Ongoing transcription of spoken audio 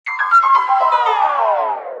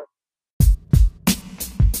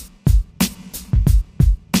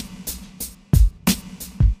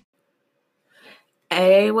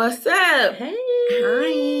Hey, what's up? Hey.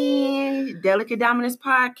 Hi. Delicate Dominance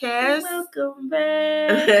Podcast. Welcome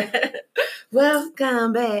back.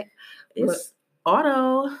 Welcome back. It's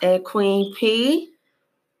Otto. And Queen P.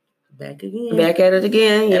 Back again. Back at it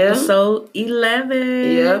again, yeah. Episode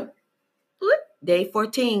 11. Yep. Day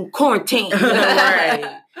 14. Quarantine.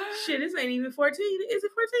 Right. Shit, this ain't even 14. Is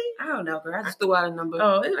it 14? I don't know, girl. I just threw out a number.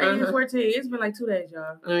 Oh, it ain't even 14. It's been like 2 days,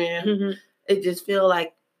 y'all. Oh, yeah. It just feel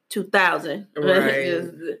like 2000. Right.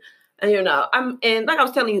 And like I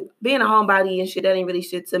was telling you, being a homebody and shit, that ain't really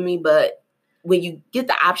shit to me. But when you get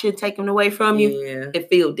the option taken away from you, it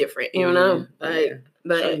feels different, you know?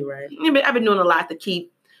 But you're right. I've been doing a lot to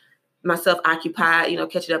keep myself occupied,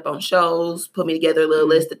 catching up on shows, put me together a little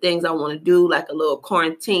list of things I want to do, like a little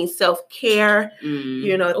quarantine self-care, things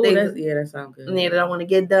that sounds good. That I want to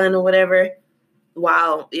get done or whatever.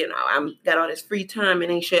 While, I'm got all this free time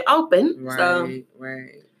and ain't shit open.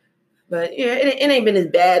 Right. But yeah, it ain't been as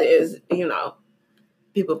bad as,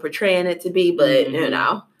 people portraying it to be, but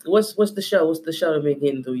What's the show? What's the show that been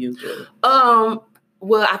getting through you too?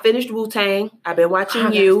 Well, I finished Wu-Tang. I've been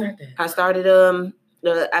watching You. I started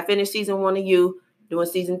I finished season 1 of You, doing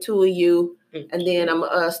season 2 of You, and then I'm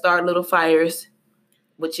start Little Fires,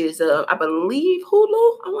 which is I believe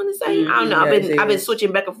Hulu. I want to say I don't know. I've been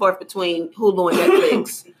switching back and forth between Hulu and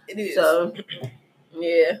Netflix. It is. So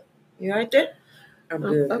yeah, you right there? I'm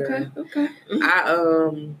good. Okay.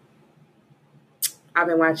 I've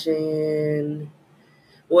been watching.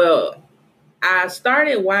 Well, I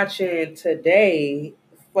started watching today.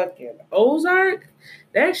 Fucking Ozark.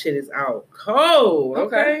 That shit is out cold.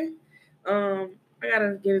 Okay. I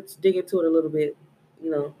gotta dig into it a little bit,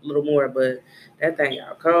 a little more. But that thing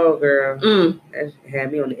out cold, girl. That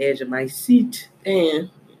had me on the edge of my seat. Damn.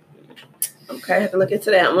 Okay, I have to look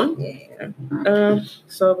into that one. Yeah.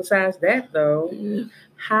 So besides that, though,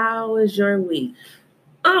 how was your week?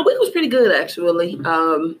 Week was pretty good actually.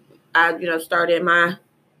 I started my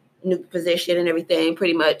new position and everything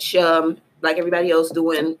pretty much like everybody else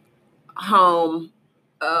doing home,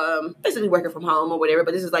 basically working from home or whatever.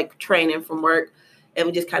 But this is like training from work, and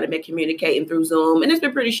we just kind of been communicating through Zoom, and it's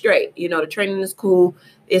been pretty straight. The training is cool,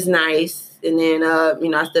 it's nice, and then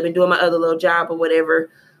I still been doing my other little job or whatever,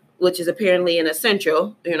 which is apparently an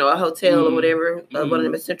essential, a hotel or whatever, one of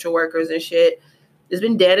them essential workers and shit. It's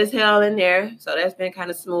been dead as hell in there, so that's been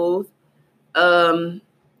kind of smooth. The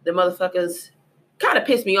motherfuckers kind of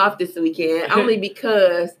pissed me off this weekend, only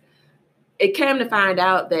because it came to find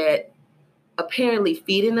out that apparently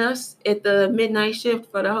feeding us at the midnight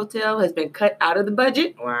shift for the hotel has been cut out of the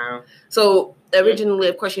budget. Wow. So originally,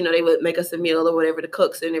 of course, they would make us a meal or whatever, the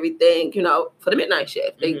cooks and everything, for the midnight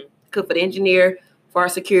shift. They cook for the engineer, for our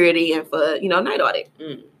security, and for, night audit.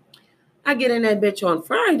 I get in that bitch on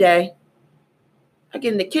Friday. I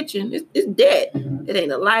get in the kitchen. It's dead. It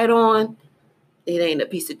ain't a light on. It ain't a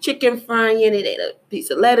piece of chicken frying. It ain't a piece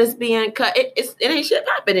of lettuce being cut. It ain't shit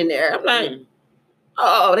popping in there. I'm like,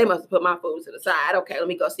 oh, they must have put my food to the side. Okay, let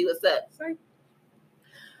me go see what's up.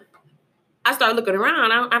 I start looking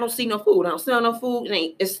around. I don't see no food. I don't smell no food.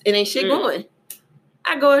 It ain't shit going.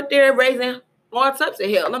 I go out there raising all types of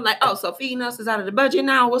hell. I'm like, oh, so feeding us is out of the budget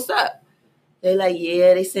now? What's up? They like,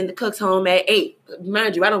 yeah, they send the cooks home at 8.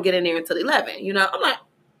 Mind you, I don't get in there until 11. I'm like,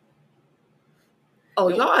 oh,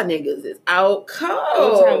 y'all niggas is out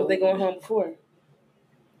cold. What time was they going home for?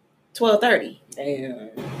 12:30.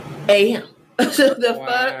 Damn. A.m. The wow.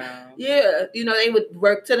 fuck? Yeah. They would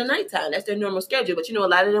work to the nighttime. That's their normal schedule. But, a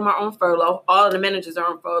lot of them are on furlough. All of the managers are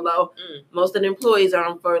on furlough. Most of the employees are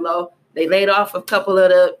on furlough. They laid off a couple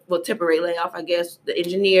of temporary layoff, I guess, the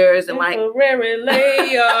engineers and temporary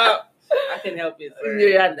layoff. I couldn't help it.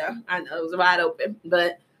 Sorry. Yeah, I know. It was wide open.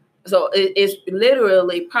 But so it's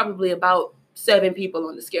literally probably about 7 people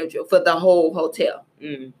on the schedule for the whole hotel.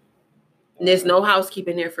 And there's no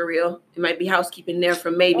housekeeping there for real. It might be housekeeping there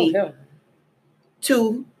from maybe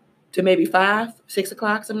 2 to maybe 5, 6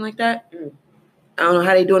 o'clock, something like that. I don't know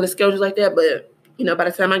how they doing the schedules like that, but by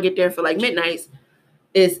the time I get there for like midnights,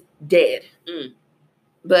 it's dead.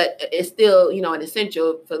 But it's still, an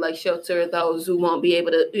essential for like shelter those who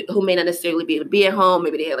who may not necessarily be able to be at home.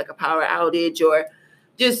 Maybe they had like a power outage or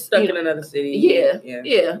just stuck in another city.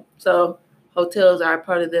 Yeah. So hotels are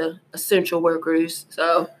part of the essential workers.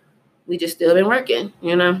 So we just still been working,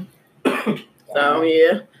 So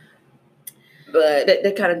yeah. But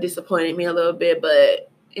that kind of disappointed me a little bit. But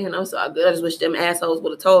so I just wish them assholes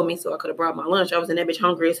would have told me so I could have brought my lunch. I was in that bitch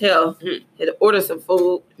hungry as hell. Had to order some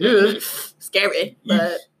food. Scary.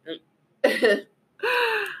 But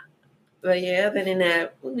but yeah, other than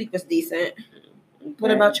that, the week was decent. Okay.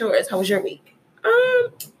 What about yours? How was your week?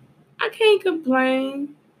 I can't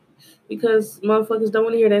complain. because motherfuckers don't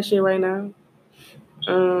want to hear that shit right now.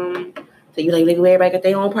 So you like, everybody got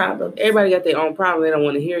their own problem. Everybody got their own problem. They don't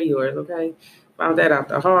want to hear yours, okay? Found that out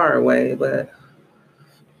the hard way, but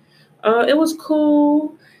it was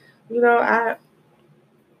cool. You know,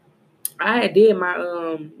 I did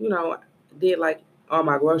my did like all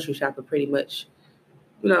my grocery shopping pretty much.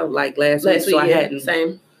 You know, like last week, so I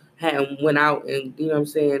hadn't went out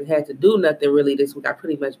and had to do nothing really this week. I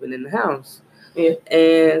pretty much been in the house. Yeah.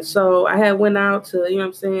 And so I had went out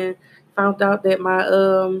to found out that my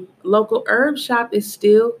local herb shop is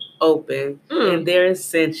still open and they're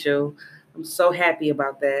essential. I'm so happy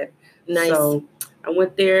about that. Nice. So I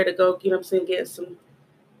went there to go, get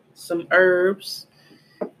some herbs.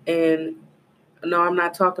 And no, I'm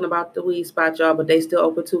not talking about the weed spot, y'all, but they still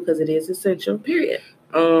open too because it is essential. Period.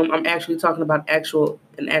 I'm actually talking about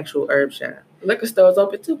an actual herb shop. Liquor stores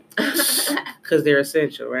open too. Because they're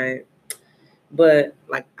essential, right? But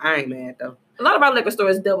like, I ain't mad though. A lot of our liquor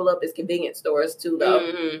stores double up as convenience stores too, though.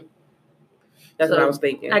 Mm-hmm. That's what I was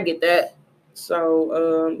thinking. I get that.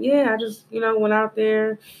 So, I just, went out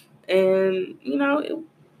there and,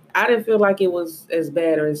 I didn't feel like it was as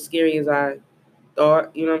bad or as scary as I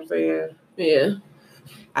thought, you know what I'm saying? Yeah.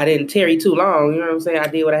 I didn't tarry too long, you know what I'm saying? I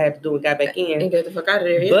did what I had to do and got back in. And get the fuck out of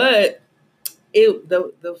there. Yeah. But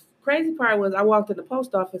the crazy part was I walked in the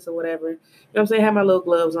post office or whatever, you know what I'm saying? Had my little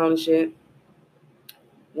gloves on and shit.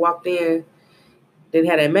 Walked in, didn't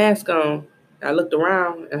have that mask on. I looked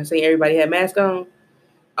around and I seen everybody had masks on.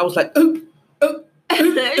 I was like,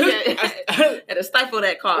 had to stifle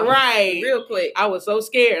that cough. Right. Real quick. I was so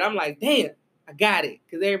scared. I'm like, damn, I got it.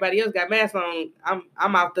 Because everybody else got masks on.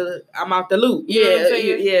 I'm out the loop. You know what I'm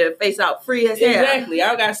saying? Yeah, face out free as hell. Exactly.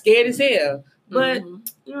 I got scared as hell. But,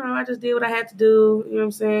 I just did what I had to do. You know what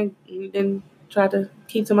I'm saying? And tried to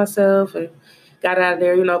keep to myself and got out of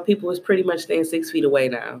there. People was pretty much staying 6 feet away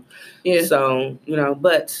now. Yeah. So,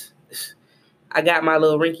 but I got my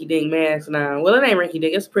little rinky-dink mask now. Well, it ain't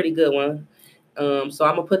rinky-dink. It's a pretty good one. So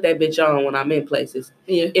I'm going to put that bitch on when I'm in places.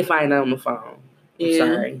 Yeah. If I ain't on the phone. I'm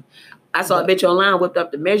sorry. I saw a bitch online whipped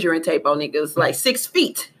up the measuring tape on niggas like 6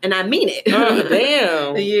 feet. And I mean it. Oh,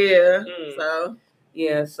 damn. Yeah. So.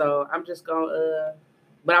 Yeah, so I'm just going to...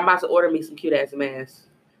 But I'm about to order me some cute-ass masks.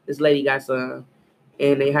 This lady got some.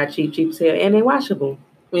 And they hot cheap as hell. And they washable.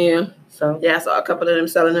 Yeah. So. Yeah, I saw a couple of them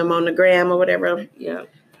selling them on the gram or whatever. Yeah.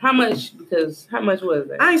 How much was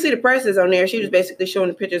that? I didn't see the prices on there. She was basically showing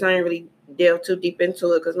the pictures. I didn't really delve too deep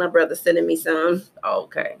into it because my brother's sending me some. Oh,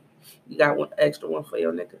 okay. You got one extra one for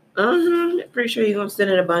your nigga. Pretty sure he's going to send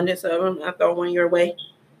an abundance of them. I'll throw one your way.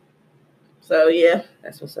 So, yeah.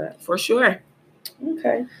 That's what's up. For sure.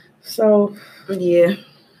 Okay. So, yeah.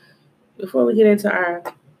 Before we get into our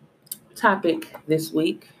topic this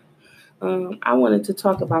week, I wanted to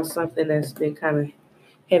talk about something that's been kind of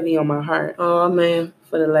heavy on my heart. Oh, man.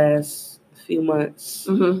 For the last few months.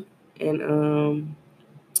 And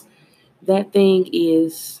that thing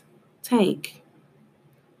is Tank,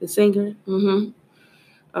 the singer.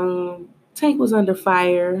 Tank was under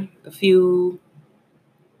fire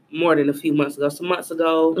more than a few months ago, some months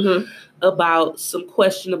ago, about some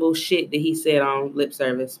questionable shit that he said on Lip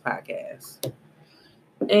Service podcast.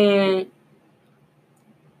 And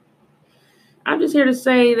I'm just here to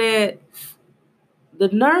say that the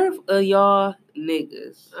nerve of y'all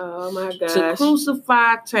niggas, oh my gosh, to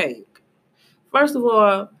crucify Tank. First of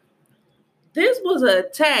all, this was an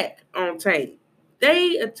attack on Tank.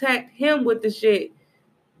 They attacked him with the shit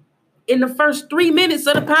in the first 3 minutes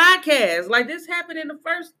of the podcast. Like, this happened in the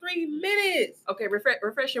first 3 minutes. Okay,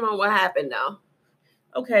 refresh him on what happened now.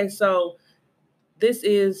 Okay, so this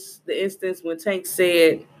is the instance when Tank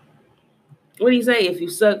said, what did he say? If you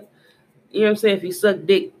suck, you know what I'm saying? If you suck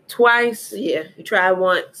dick twice. Yeah, you tried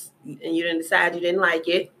once and you didn't decide you didn't like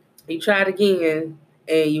it. You tried again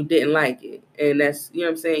and you didn't like it. And that's, you know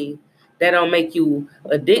what I'm saying? That don't make you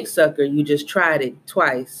a dick sucker. You just tried it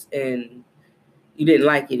twice and you didn't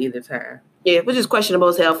like it either time. Yeah, which is questionable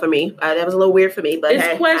as hell for me. That was a little weird for me, but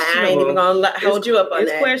it's questionable. I ain't even gonna hold you up on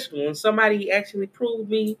that. It's questionable. And somebody actually proved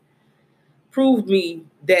me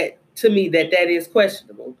that to me that is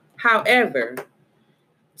questionable. However,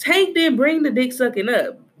 Tank didn't bring the dick sucking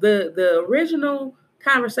up. The original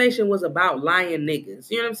conversation was about lying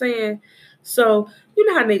niggas. You know what I'm saying? So you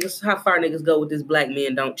know how far niggas go with this black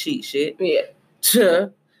men don't cheat shit. Yeah. You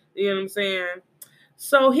know what I'm saying?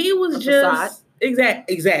 So he was just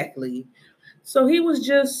exactly. So he was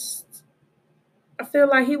just, I feel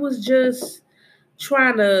like he was just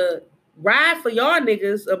trying to ride for y'all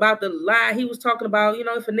niggas about the lie he was talking about. You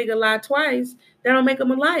know, if a nigga lied twice, that don't make him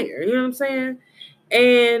a liar. You know what I'm saying?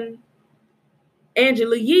 And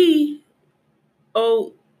Angela Yee,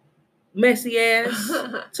 messy ass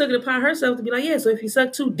took it upon herself to be like, yeah, so if you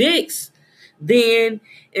suck 2 dicks, then,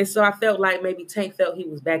 and so I felt like maybe Tank felt he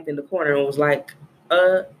was backed in the corner and was like,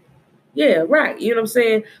 yeah, right. You know what I'm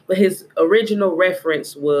saying? But his original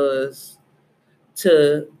reference was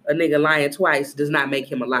to a nigga lying twice does not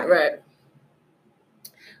make him a liar. Right.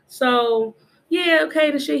 So, yeah,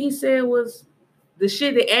 okay, the shit he said was the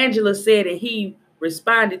shit that Angela said and he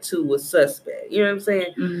responded to was suspect. You know what I'm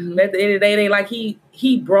saying? Mm-hmm. But at the end of the day, it ain't like he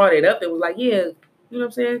brought it up. It was like, yeah, you know what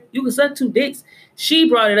I'm saying? You can suck 2 dicks. She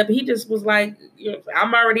brought it up and he just was like, you know,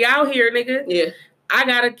 I'm already out here, nigga. Yeah. I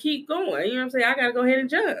gotta keep going. You know what I'm saying? I gotta go ahead and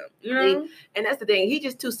jump. You know? And that's the thing. He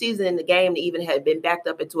just too seasoned in the game to even have been backed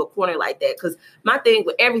up into a corner like that. Because my thing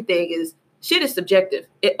with everything is shit is subjective.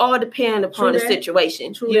 It all depends upon the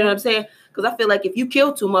situation. You know what I'm saying? Because I feel like if you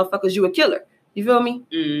kill 2 motherfuckers, you a killer. You feel me?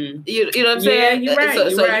 Mm. You know what I'm saying? You're right.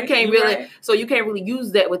 So right. you can't you can't really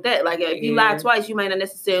use that with that. Like if you lie twice, you might not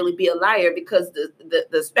necessarily be a liar because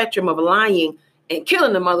the spectrum of lying and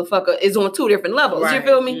killing the motherfucker is on 2 different levels. Right. You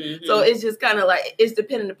feel me? Mm-hmm. So it's just kind of like it's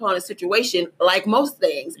dependent upon the situation, like most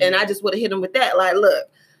things. Mm-hmm. And I just would have hit him with that. Like, look.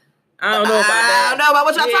 I don't know about that. I don't know about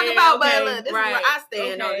what y'all talking about, but look, this is right. where I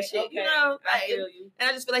stand on the shit. Okay. You know, I feel you. And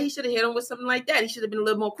I just feel like he should have hit him with something like that. He should have been a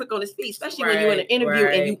little more quick on his feet, especially when you're in an interview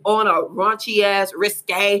and you on a raunchy ass,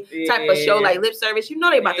 risque type of show like Lip Service. You know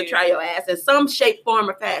they about to try your ass in some shape, form,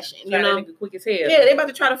 or fashion. You know, quick as hell. Yeah, they about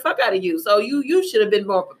to try the fuck out of you. So you should have been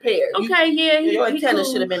more prepared. Your antenna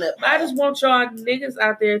should have been up. I just want y'all niggas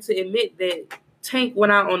out there to admit that Tank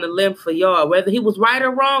went out on the limb for y'all, whether he was right or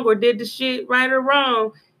wrong or did the shit right or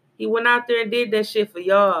wrong. He went out there and did that shit for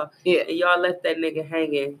y'all. Yeah. And y'all left that nigga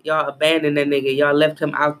hanging. Y'all abandoned that nigga. Y'all left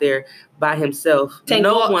him out there by himself. Tank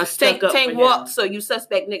one stuck up Tank for walked him. so you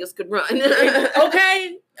suspect niggas could run.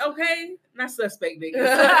 Okay. Not suspect niggas.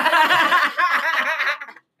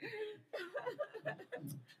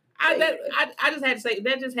 I just had to say,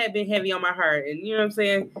 that just had been heavy on my heart. And you know what I'm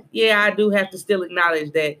saying? Yeah, I do have to still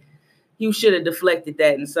acknowledge that you should have deflected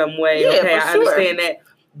that in some way. Yeah, okay, I understand that.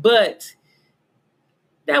 But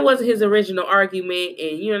that wasn't his original argument,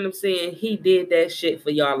 and you know what I'm saying? He did that shit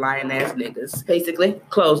for y'all lying ass niggas. Basically.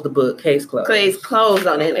 Close the book. Case closed. Case closed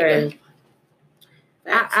on that nigga.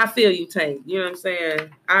 I feel you, Tank. You know what I'm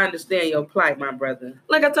saying? I understand your plight, my brother.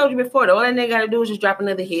 Like I told you before, though, all that nigga gotta do is just drop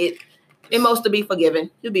another hit. And most will be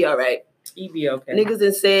forgiven. He'll be all right. He'll be okay. Niggas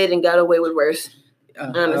done said and got away with worse.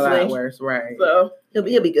 Honestly. A lot worse, right. So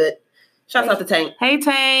he'll be good. Shouts out to Tank. Hey,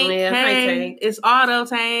 Tank. Yeah, hey, hi, Tank. It's Auto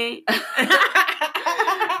Tank.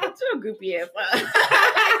 You're a goofy ass.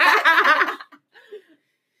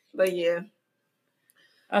 But yeah.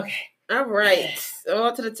 Okay. All right. So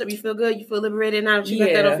on to the tip. You feel good? You feel liberated now that you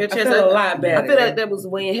got that off your chest? I feel a lot better. I feel like that was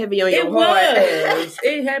weighing heavy on your heart.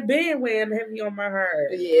 It had been weighing heavy on my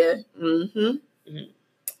heart. Yeah. Mm-hmm.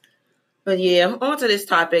 But yeah, on to this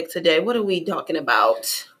topic today. What are we talking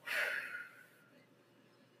about?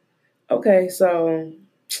 Okay, so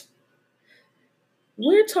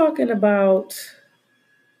we're talking about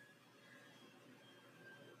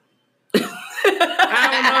I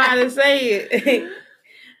don't know how to say it.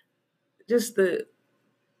 Just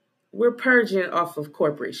we're purging off of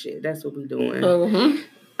corporate shit. That's what we're doing.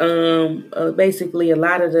 Mm-hmm. Basically, a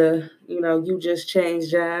lot of the, you just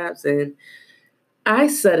changed jobs, and I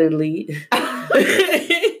suddenly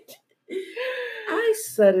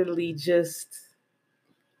just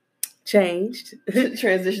changed,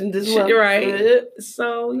 transitioned as well, right?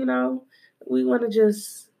 So we want to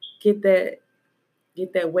just get that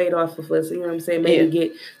weight off of us. You know what I'm saying? Maybe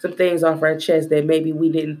get some things off our chest that maybe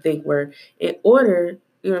we didn't think were in order.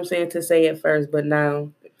 You know what I'm saying, to say it first, but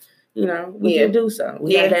now, we can do so.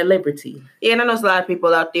 We have that liberty. Yeah, and I know there's a lot of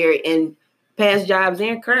people out there in past jobs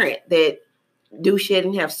and current that do shit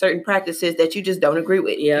and have certain practices that you just don't agree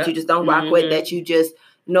with. That you just don't rock with. That you just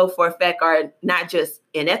know for a fact are not just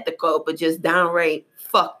unethical, but just downright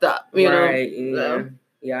fucked up. You know?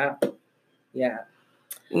 Yeah.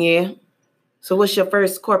 So what's your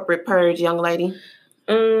first corporate purge, young lady?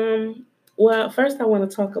 Well, first I want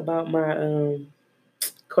to talk about my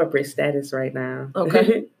corporate status right now.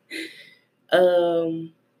 Okay.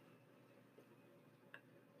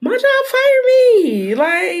 My job fired me. And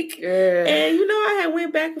I had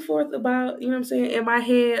went back and forth about, in my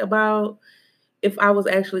head about if I was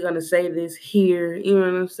actually going to say this here, you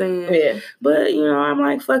know what I'm saying? Yeah. But, I'm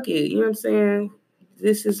like, fuck it. You know what I'm saying?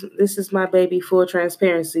 This is my baby, full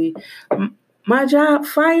transparency. My job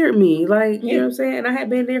fired me. You know what I'm saying? And I had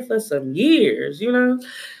been there for some years,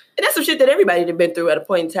 And that's some shit that everybody had been through at a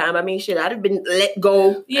point in time. I mean, shit, I'd have been let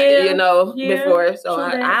go, before. So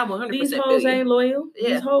I 100% These hoes ain't loyal.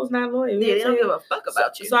 Yeah. These hoes not loyal. Yeah, they don't give a fuck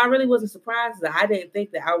about you. So I really wasn't surprised that I didn't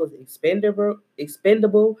think that I was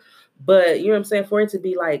expendable. But you know what I'm saying? For it to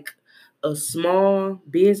be like a small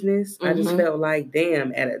business, I just felt like,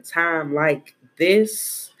 damn, at a time like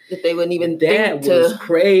this, that they wouldn't even think was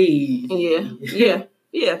crazy.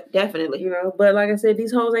 Yeah, definitely. But like I said,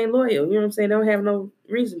 these hoes ain't loyal. You know what I'm saying? They don't have no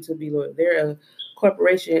reason to be loyal. They're a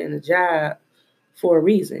corporation and a job for a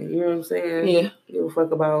reason. You know what I'm saying? Yeah. Give a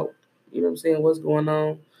fuck about, you know what I'm saying, what's going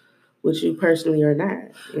on with you personally or not.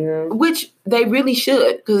 Which they really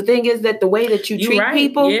should. Because the thing is that the way that you treat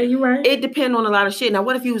people, you're right. It depends on a lot of shit. Now,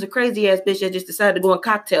 what if you was a crazy ass bitch that just decided to go and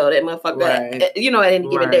cocktail that motherfucker at any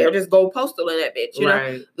given day, or just go postal in that bitch? You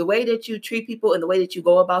know, the way that you treat people and the way that you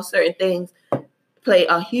go about certain things play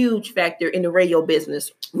a huge factor in the way your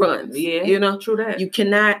business runs. Yeah, true that. You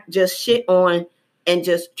cannot just shit on and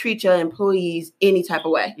just treat your employees any type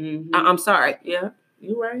of way. Mm-hmm. I'm sorry. Yeah,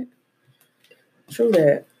 you're right. True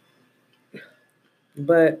that.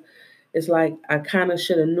 But it's like I kind of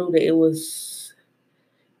should have knew that it wasn't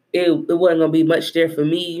gonna be much there for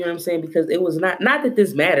me. You know what I'm saying? Because it was not that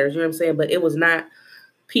this matters. You know what I'm saying? But it was not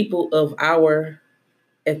people of our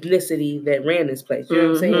ethnicity that ran this place. You know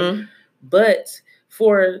what I'm saying? But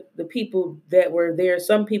for the people that were there,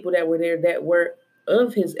 some people that were there that were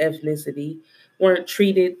of his ethnicity weren't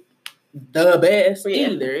treated the best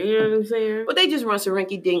either. You know what I'm saying? But they just run some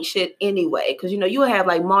rinky-dink shit anyway. Because, you'll have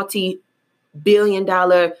like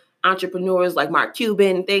multi-billion-dollar entrepreneurs like Mark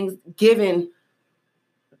Cuban, things giving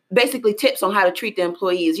basically tips on how to treat the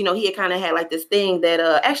employees. He had kind of had like this thing that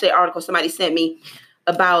actually an article somebody sent me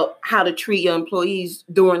about how to treat your employees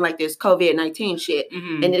during like this COVID-19 shit.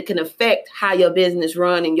 And it can affect how your business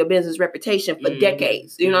run and your business reputation for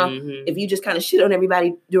decades. If you just kind of shit on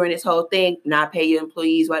everybody during this whole thing, not pay your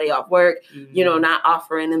employees while they off work, not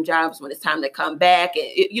offering them jobs when it's time to come back. And,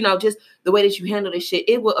 just the way that you handle this shit,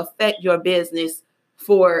 it will affect your business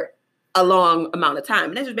for a long amount of time.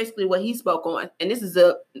 And that's just basically what he spoke on. And this is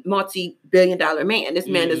a multi-billion-dollar man. This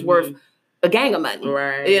man is worth a gang of money,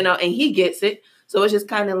 and he gets it. So it's just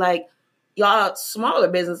kind of like y'all smaller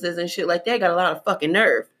businesses and shit like that got a lot of fucking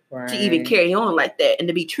nerve to even carry on like that and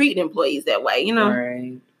to be treating employees that way,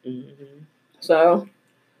 Right. So,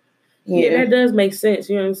 yeah, that does make sense.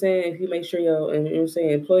 You know what I'm saying? If you make sure your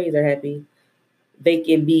employees are happy, they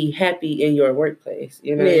can be happy in your workplace.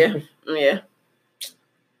 Yeah.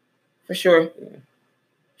 For sure. Yeah.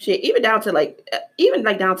 Shit, even down to like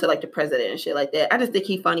the president and shit like that. I just think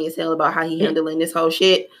he's funny as hell about how he handling this whole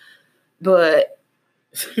shit. But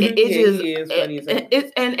it just funny as hell.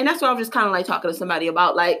 And that's what I was just kind of like talking to somebody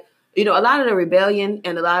about. Like, a lot of the rebellion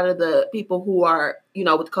and a lot of the people who are,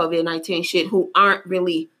 with COVID-19 shit, who aren't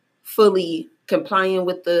really fully complying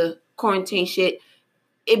with the quarantine shit,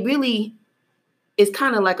 it really is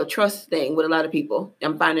kind of like a trust thing with a lot of people.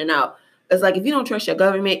 I'm finding out. It's like, if you don't trust your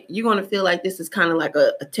government, you're going to feel like this is kind of like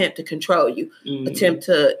an attempt to control you, attempt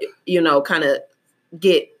to, kind of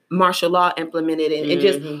get martial law implemented and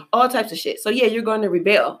just all types of shit. So, yeah, you're going to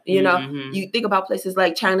rebel. You think about places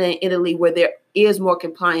like China and Italy where there is more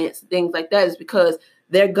compliance, things like that, is because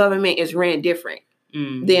their government is ran different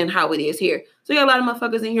than how it is here. So, you got a lot of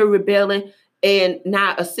motherfuckers in here rebelling and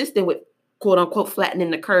not assisting with, quote unquote,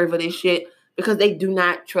 flattening the curve of this shit. Because they do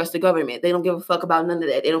not trust the government. They don't give a fuck about none of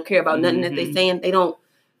that. They don't care about nothing that they're saying. They don't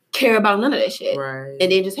care about none of that shit. Right.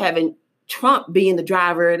 And then just having Trump being the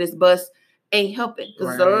driver of this bus ain't helping.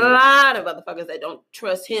 Because there's a lot of motherfuckers that don't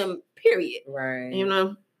trust him, period. Right.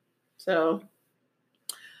 So,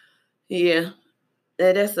 yeah.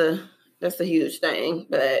 That's a huge thing.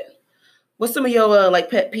 But what's some of your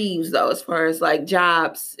pet peeves, though, as far as like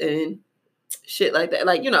jobs and shit like that?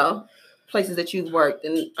 Like, places that you've worked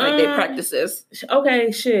and like their practices. Okay,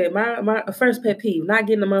 shit. My first pet peeve, not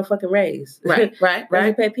getting a motherfucking raise. Right. That's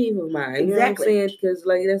a pet peeve of mine. Exactly. You know what I'm saying? Because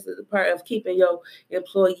like that's the part of keeping your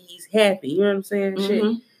employees happy. You know what I'm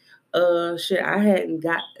saying? Shit, I hadn't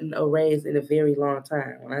gotten a raise in a very long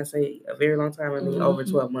time. When I say a very long time, I mean over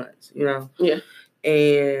 12 months. Yeah.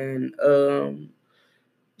 And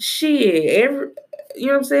shit, you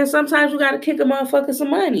know what I'm saying? Sometimes you got to kick a motherfucker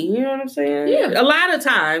some money. You know what I'm saying? Yeah. A lot of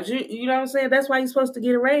times. You know what I'm saying? That's why you're supposed to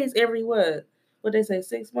get a raise every what they say,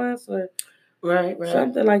 6 months or right.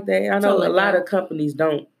 Something like that. I know a lot of companies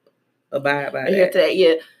don't abide by that.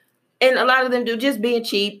 Yeah. And a lot of them do, just being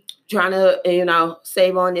cheap, trying to,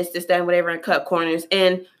 save on this, that, and whatever, and cut corners.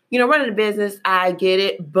 And, running a business, I get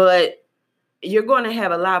it, but you're going to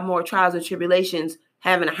have a lot more trials and tribulations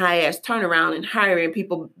having a high-ass turnaround and hiring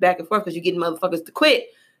people back and forth because you're getting motherfuckers to quit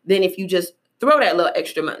than if you just throw that little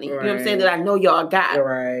extra money. You know what I'm saying? That I know y'all got.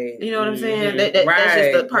 Right. You know what I'm saying? That's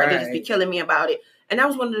just the part that just be killing me about it. And that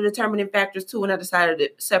was one of the determining factors too when I decided to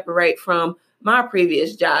separate from my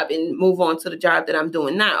previous job and move on to the job that I'm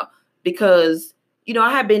doing now. Because, you know,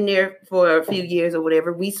 I had been there for a few years or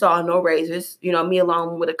whatever. We saw no raises, you know, me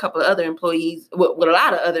along with a couple of other employees, with a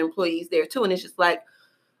lot of other employees there too. And it's just like,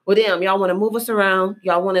 well, damn, y'all want to move us around.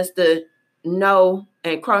 Y'all want us to know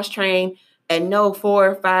and cross-train and know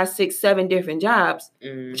 4, 5, 6, 7 different jobs.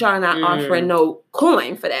 But y'all not offering no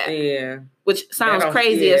coin for that. Yeah. Which sounds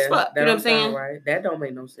crazy as fuck. You know what I'm saying? Right. That don't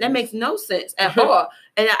make no sense. That makes no sense at all.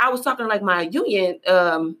 And I was talking to like my union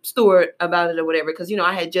steward about it or whatever. Because, you know,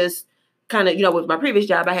 I had just kind of, you know, with my previous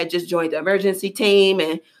job, I had just joined the emergency team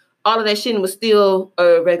and all of that shit, and was still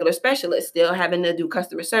a regular specialist, still having to do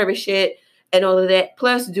customer service shit and all of that,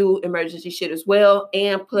 plus do emergency shit as well.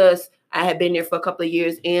 And plus I had been there for a couple of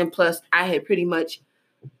years, and plus I had pretty much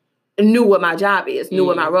knew what my job is, knew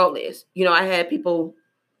what my role is. You know, I had people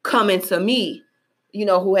coming to me, you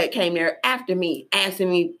know, who had came there after me, asking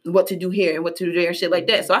me what to do here and what to do there and shit like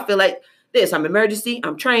that. So I feel like this, I'm emergency,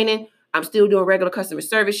 I'm training, I'm still doing regular customer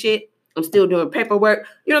service shit, I'm still doing paperwork.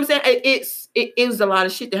 You know what I'm saying? It was a lot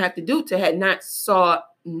of shit to have to do to have not saw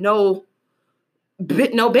no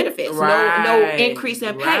benefits, no increase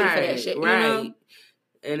in pay for that shit. You know?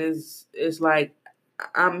 And it's like,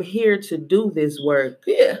 I'm here to do this work.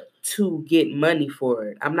 Yeah. To get money for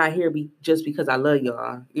it. I'm not here just because I love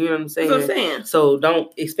y'all. You know what I'm saying? That's what I'm saying. So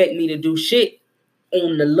don't expect me to do shit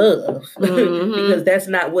on the love. Because that's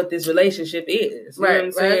not what this relationship is. You know what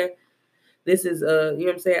I'm saying? This is, you know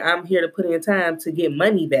what I'm saying? I'm here to put in time to get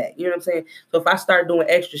money back. You know what I'm saying? So if I start doing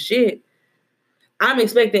extra shit, I'm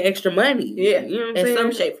expecting extra money. Yeah. You know what I'm saying? In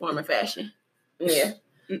some shape, form, or fashion. Yeah.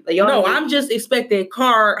 No, I'm just expecting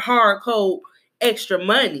hard code extra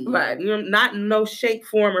money. Right. You know, not in no shape,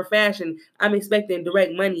 form, or fashion. I'm expecting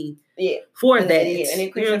direct money for that. Yeah. And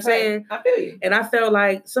you know what I'm saying? I feel you. And I felt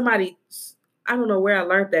like somebody, I don't know where I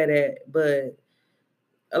learned that at, but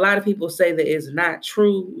a lot of people say that it's not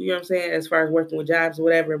true, you know what I'm saying, as far as working with jobs or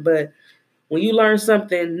whatever. But when you learn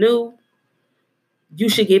something new, you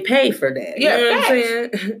should get paid for that. Yeah, you know what I'm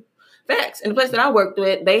saying? Facts. In the place that I worked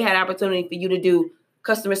with, they had opportunity for you to do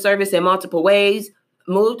customer service in multiple ways,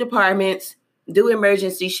 move departments, do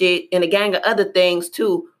emergency shit, and a gang of other things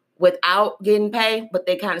too without getting paid. But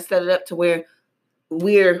they kind of set it up to where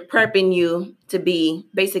we're prepping you to be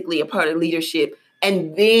basically a part of leadership,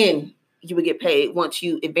 and then you would get paid once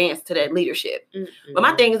you advance to that leadership. Mm-hmm. But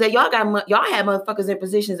my thing is that y'all had motherfuckers in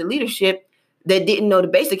positions of leadership that didn't know the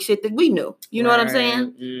basic shit that we knew. You know what I'm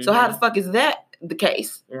saying? Mm-hmm. So how the fuck is that the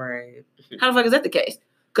case? Right. How the fuck is that the case?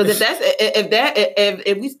 Because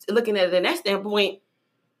if we looking at it in that standpoint,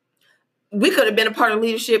 we could have been a part of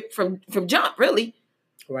leadership from jump, really.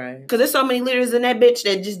 Right. Because there's so many leaders in that bitch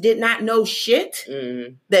that just did not know shit,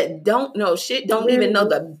 that don't know shit, don't even know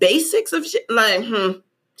the basics of shit. Like,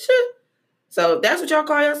 shit. So if that's what y'all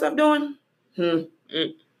call yourself doing, y'all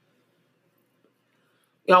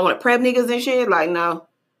want to prep niggas and shit? Like, no.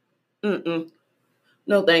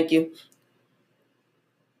 No, thank you.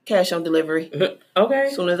 Cash on delivery. Okay.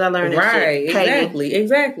 As soon as I learn that shit. Right,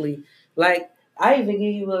 exactly. Like, I even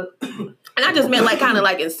give you a... And I just meant like kind of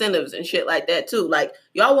like incentives and shit like that too. Like,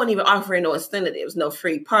 y'all weren't even offering no incentives, no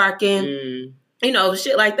free parking, you know,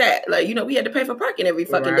 shit like that. Like, you know, we had to pay for parking every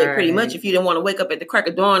fucking day pretty much if you didn't want to wake up at the crack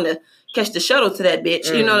of dawn to catch the shuttle to that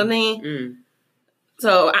bitch. You know what I mean?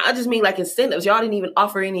 So I just mean like incentives. Y'all didn't even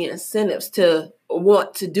offer any incentives to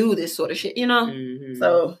want to do this sort of shit, you know?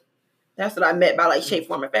 So that's what I meant by like shape,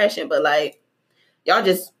 form, and fashion. But like, y'all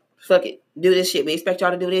just fuck it. Do this shit. We expect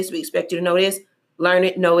y'all to do this. We expect you to know this. Learn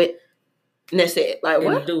it, know it. And that's it. Like,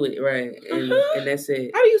 what? And do it, right. And that's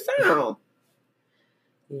it. How do you sound?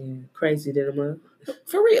 Yeah, crazy to the mother.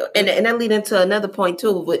 For real. And that lead into another point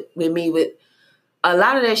too with me with a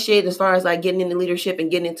lot of that shit as far as like getting into leadership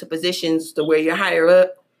and getting into positions to where you're higher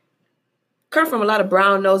up come from a lot of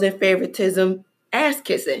brown nose and favoritism, ass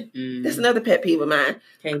kissing. That's another pet peeve of mine.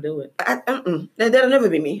 Can't do it. That'll never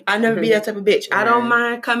be me. I'll never be that type of bitch. Right. I don't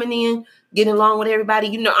mind coming in, getting along with everybody.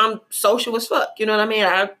 You know, I'm social as fuck. You know what I mean?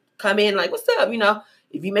 I come in like, what's up? You know,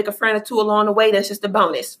 if you make a friend or two along the way, that's just a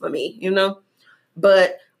bonus for me, you know?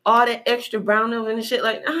 But all that extra brown nose and shit,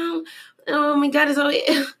 like, oh my God, it's all,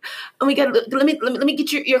 oh my God, let me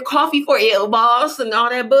get your coffee for you, boss, and all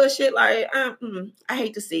that bullshit. Like, I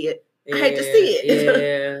hate to see it. I hate to see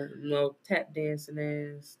it. No tap dancing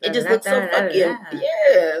ass. It just looks so fucking,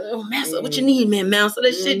 oh, Massa, what you need, man, Mouse? So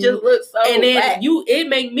that shit just looks so and then bad. It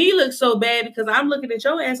make me look so bad because I'm looking at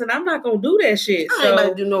your ass and I'm not gonna do that shit. I ain't about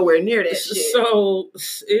to do nowhere near that shit. So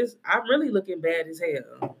I'm really looking bad as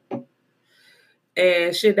hell.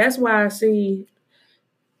 And shit, that's why I see.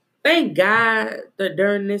 Thank God that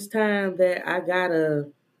during this time that I got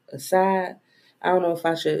a side. I don't know if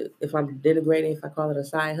I'm denigrating if I call it a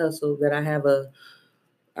side hustle, that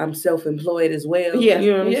I'm self-employed as well. Yeah.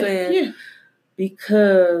 You know what I'm saying? Yeah.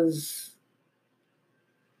 Because,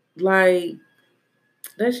 like,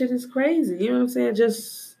 that shit is crazy. You know what I'm saying?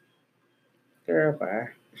 Just, girl, bye.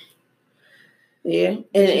 Yeah,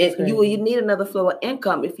 and you need another flow of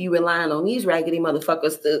income if you relying on these raggedy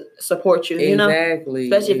motherfuckers to support you. You know,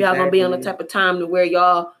 especially if y'all gonna be on the type of time to where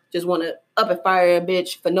y'all just want to up and fire a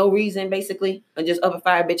bitch for no reason, basically, and just up and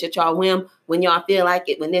fire a bitch at y'all whim when y'all feel like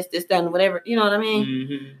it, when this, done, whatever. You know what I mean?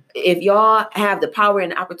 Mm-hmm. If y'all have the power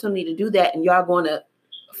and the opportunity to do that, and y'all going to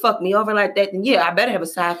fuck me over like that, then yeah, I better have a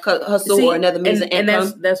side hustle or another means of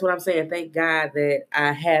income. And that's what I'm saying. Thank God that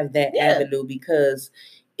I have that avenue, because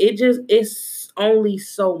it's only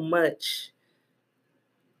so much.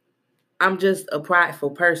 I'm just a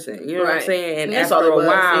prideful person, you know what I'm saying? And after a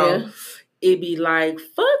while, it'd be like,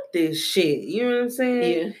 fuck this shit, you know what I'm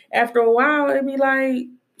saying? Yeah. After a while, it'd be like,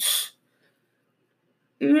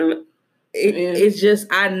 you know, it's just,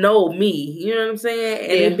 I know me, you know what I'm saying?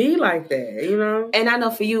 And it'd be like that, you know? And I know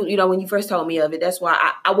for you, you know, when you first told me of it, that's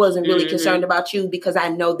why I wasn't really concerned about you, because I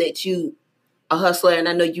know that you a hustler, and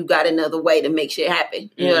I know you got another way to make shit happen.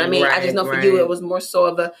 You know what I mean? I just know for you, it was more so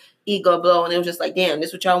of a ego blow, and it was just like, damn, this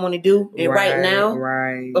is what y'all want to do, and right now,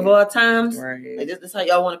 of all times, like, this is how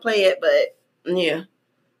y'all want to play it. But yeah,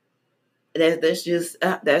 that's just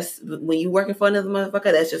that's when you working for another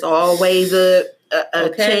motherfucker. That's just always a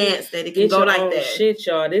chance that it can go like that. Shit,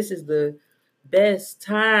 y'all. This is the best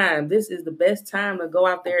time. This is the best time to go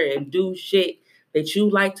out there and do shit that you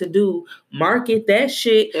like to do. Market that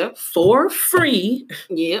shit for free.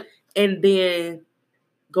 Yep. And then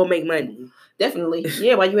go make money. Definitely.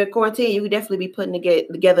 Yeah, while you're in quarantine, you could definitely be putting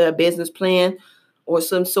together a business plan or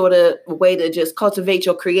some sort of way to just cultivate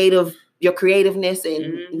your creativeness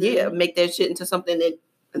and make that shit into something that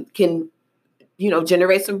can,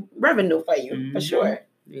 generate some revenue for you, for sure.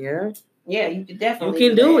 Yeah. Yeah, you can definitely. You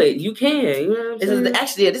can do it. You can. You know what I'm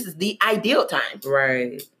saying? This is the ideal time.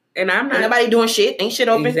 Right. And I'm not. Ain't nobody doing shit. Ain't shit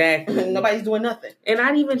open. Exactly. Nobody's doing nothing. And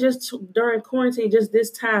not even just during quarantine, just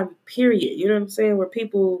this time period. You know what I'm saying? Where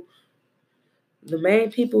the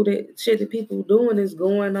main people that people doing is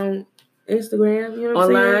going on Instagram. You know what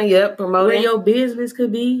I'm saying? Online, yep, promoting. Where your business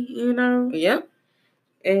could be, Yep.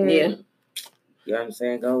 And you know what I'm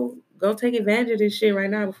saying? Go take advantage of this shit right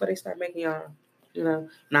now before they start making y'all,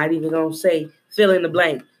 not even gonna say fill in the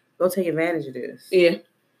blank. Go take advantage of this. Yeah.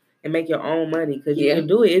 And make your own money, because you can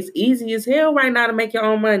do it. It's easy as hell right now to make your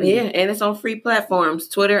own money. Yeah, and it's on free platforms,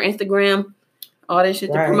 Twitter, Instagram, all that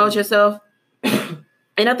shit to promote yourself.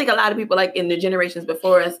 And I think a lot of people, like in the generations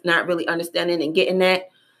before us, not really understanding and getting that,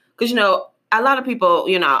 because a lot of people,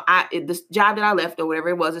 this job that I left or whatever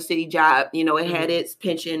it was, a city job, it had its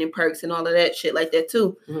pension and perks and all of that shit like that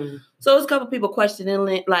too. Mm-hmm. So there's a couple people questioning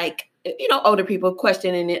it, like, older people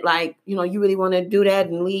questioning it, like, you really want to do that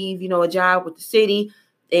and leave, a job with the city.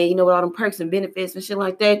 And with all them perks and benefits and shit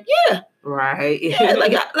like that, yeah, right, yeah,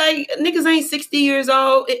 like niggas ain't 60 years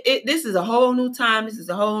old. This is a whole new time. This is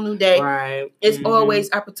a whole new day. Right, it's always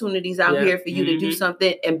opportunities out here for you to do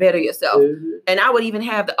something and better yourself. And I would even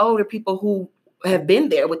have the older people who have been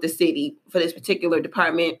there with the city for this particular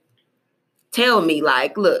department tell me,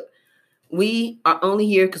 like, look, we are only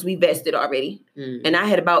here because we vested already. And I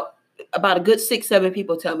had about a good 6-7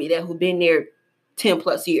 people tell me that who've been there 10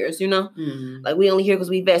 plus years, like, we only here because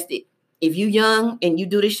we vested. If you young and you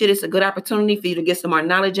do this shit, it's a good opportunity for you to get some more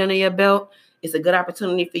knowledge under your belt. It's a good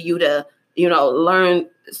opportunity for you to, learn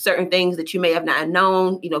certain things that you may have not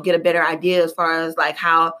known, get a better idea as far as like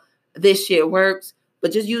how this shit works,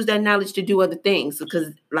 but just use that knowledge to do other things,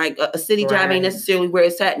 because like a city job ain't necessarily where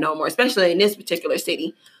it's at no more, especially in this particular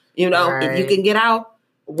city. If you can get out,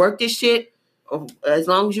 work this shit, as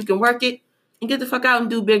long as you can work it, and get the fuck out and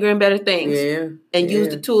do bigger and better things. And use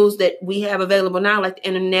the tools that we have available now, like the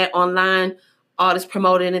internet, online, all this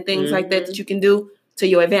promoting and things like that you can do to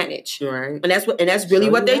your advantage. Right. And that's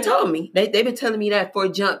really what they told me. They've been telling me that for a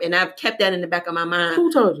jump, and I've kept that in the back of my mind.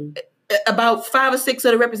 Who told you? About 5 or 6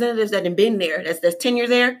 of the representatives that have been there, that's tenure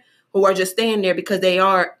there, who are just staying there because they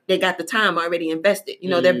got the time already invested.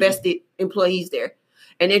 They're vested employees there.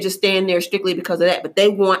 And they're just staying there strictly because of that. But they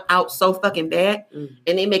want out so fucking bad.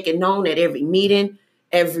 And they make it known at every meeting,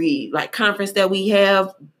 every like conference that we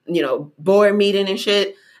have, board meeting and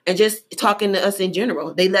shit. And just talking to us in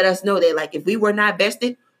general. They let us know that, like, if we were not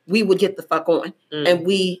vested, we would get the fuck on. And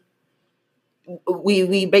we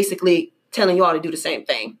basically telling y'all to do the same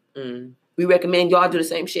thing. We recommend y'all do the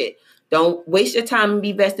same shit. Don't waste your time and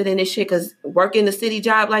be vested in this shit, because working a city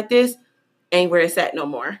job like this ain't where it's at no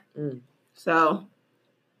more. So,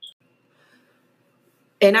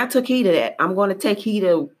 and I took heed of that. I'm going to take heed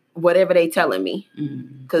of whatever they telling me,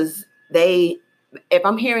 because if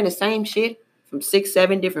I'm hearing the same shit from 6,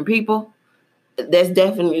 7 different people, that's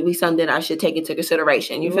definitely something I should take into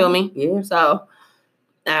consideration. You feel me? Yeah. So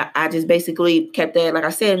I just basically kept that, like I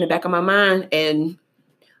said, in the back of my mind. And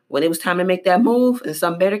when it was time to make that move and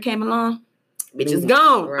something better came along, bitch is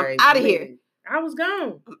gone. Right. I'm out of here. I was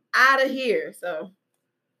gone. I'm out of here. So,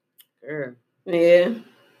 yeah.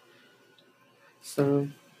 So,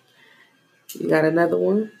 you got another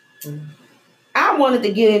one? I wanted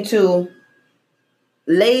to get into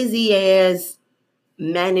lazy ass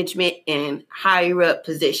management and higher up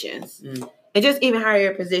positions, and just even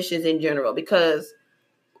higher positions in general, because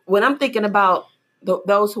when I'm thinking about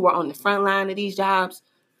those who are on the front line of these jobs,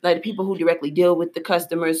 like the people who directly deal with the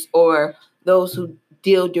customers, or those who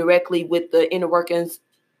deal directly with the inner workings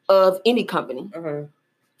of any company,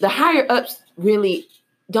 the higher ups really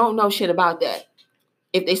don't know shit about that.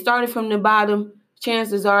 If they started from the bottom,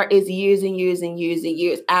 chances are it's years and years and years and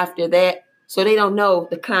years after that. So they don't know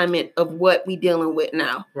the climate of what we dealing with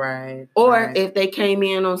now. Right. Or if they came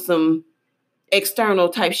in on some external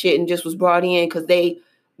type shit and just was brought in because they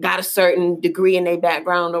got a certain degree in their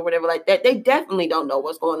background or whatever like that, they definitely don't know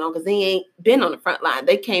what's going on because they ain't been on the front line.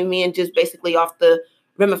 They came in just basically off the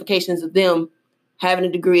ramifications of them having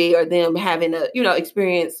a degree or them having a,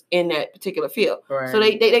 experience in that particular field. Right. So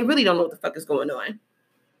they really don't know what the fuck is going on.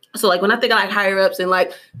 So like when I think of like higher ups and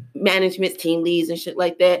like management team leads and shit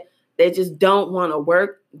like that, they just don't want to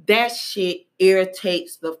work. That shit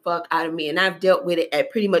irritates the fuck out of me. And I've dealt with it at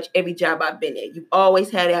pretty much every job I've been at. You've always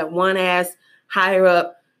had that one ass higher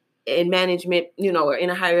up in management, or in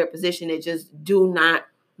a higher up position that just do not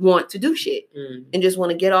want to do shit and just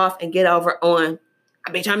want to get off and get over on,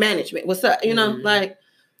 bitch, I'm management. What's up? Like,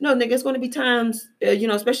 no, nigga, it's going to be times,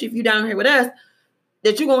 especially if you down here with us,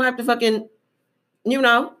 that you're going to have to fucking,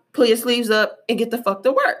 pull your sleeves up and get the fuck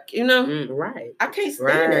to work, Right. I can't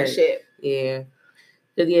stand that shit. Yeah.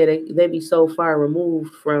 Because, they be so far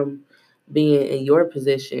removed from being in your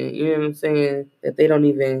position, you know what I'm saying, that they don't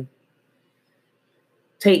even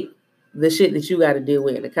take the shit that you got to deal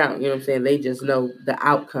with in account, you know what I'm saying? They just know the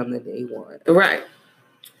outcome that they want. Right.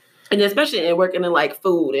 And especially in working in, like,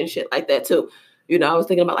 food and shit like that, too. I was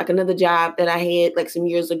thinking about, like, another job that I had, like, some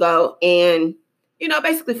years ago. And,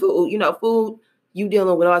 basically food. Food, you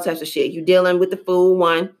dealing with all types of shit. You dealing with the food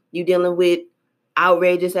one. You dealing with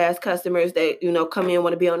outrageous ass customers that, come in,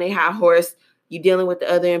 want to be on their high horse. You dealing with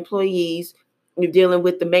the other employees. You're dealing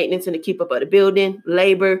with the maintenance and the keep up of the building,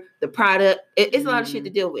 labor, the product. It's a lot of shit to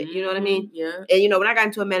deal with. You know what I mean? Yeah. And, when I got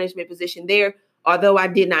into a management position there, although I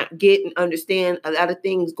did not get and understand a lot of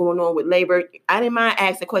things going on with labor, I didn't mind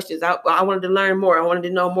asking questions. I wanted to learn more. I wanted to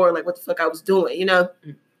know more, like what the fuck I was doing,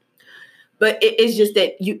 But it's just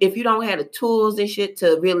that if you don't have the tools and shit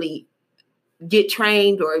to really get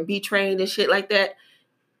trained or be trained and shit like that,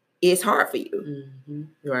 it's hard for you.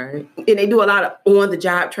 Right. And they do a lot of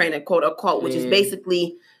on-the-job training, quote unquote, which is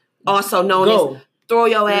basically also known as throw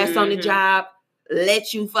your ass on the job,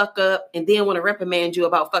 let you fuck up, and then want to reprimand you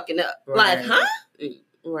about fucking up. Right. Like, huh?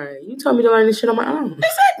 Right. You told me to learn this shit on my own.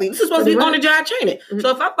 Exactly. This is supposed to be on-the-job training.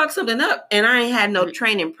 So if I fuck something up and I ain't had no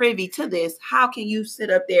training privy to this, how can you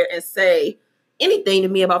sit up there and say anything to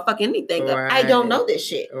me about fucking anything up? I don't know this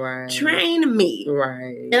shit. Right. Train me.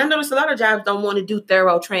 Right. And I noticed a lot of jobs don't want to do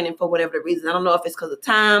thorough training for whatever the reason. I don't know if it's because of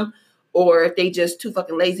time or if they just too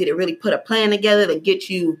fucking lazy to really put a plan together to get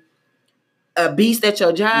you a beast at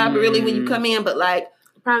your job really when you come in. But like,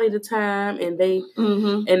 probably the time, and they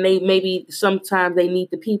maybe sometimes they need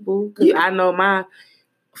the people. Because I know my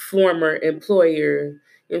former employer, you know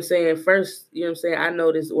what I'm saying, first, you know what I'm saying, I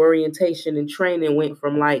know this orientation and training went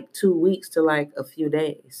from like 2 weeks to like a few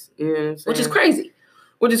days. You know what I'm saying?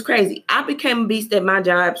 Which is crazy. I became a beast at my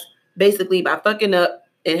jobs basically by fucking up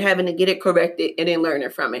and having to get it corrected and then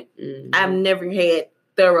learning from it. I've never had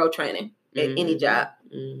thorough training at any job.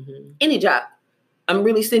 Any job. I'm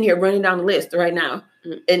really sitting here running down the list right now.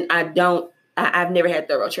 And I've never had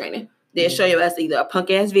thorough training. They'll show you as either a punk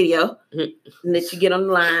ass video and let you get on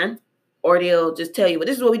the line, or they'll just tell you, well,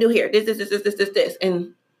 this is what we do here. This.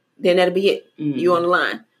 And then that'll be it. You on the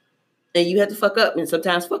line. And you have to fuck up, and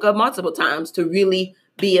sometimes fuck up multiple times to really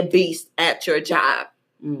be a beast at your job,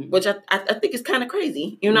 which I think is kind of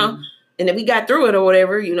crazy, And if we got through it or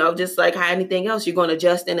whatever, just like how anything else, you're going to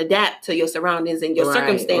adjust and adapt to your surroundings and your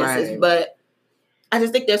circumstances. Right. But I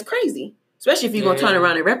just think that's crazy. Especially if you're going to turn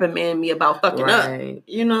around and reprimand me about fucking up,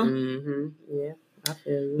 Yeah. I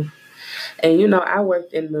feel you. And you know, I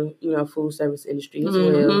worked in the food service industry as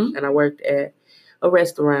well, and I worked at a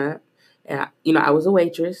restaurant, and I was a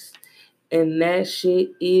waitress, and that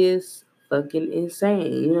shit is fucking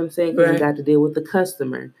insane. You know what I'm saying? Because you got to deal with the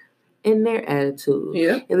customer and their attitude.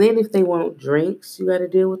 Yeah. And then if they want drinks, you got to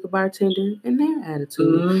deal with the bartender and their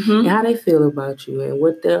attitude and how they feel about you and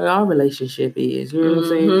what our relationship is. You know what I'm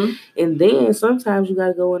saying? And then sometimes you got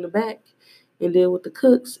to go in the back and deal with the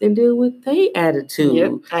cooks and deal with their attitude.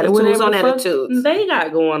 Yep. Attitudes on attitudes. They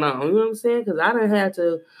got going on. You know what I'm saying? Because I done had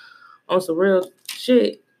to, on some real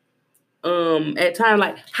shit, at times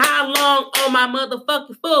like, how long on my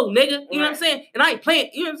motherfucking food, nigga? You know what I'm saying? And I ain't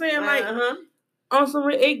playing. You know what I'm saying? Like, on some,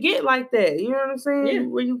 it get like that. You know what I'm saying? Yeah.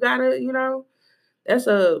 Where you gotta, that's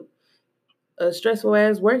a stressful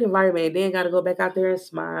ass work environment. And then gotta go back out there and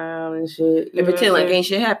smile and shit. And pretend like ain't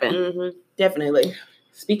shit happen. Definitely.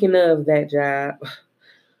 Speaking of that job,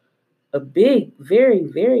 a big, very,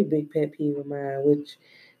 very big pet peeve of mine, which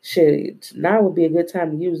now would be a good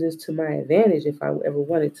time to use this to my advantage if I ever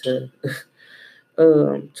wanted to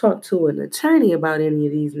talk to an attorney about any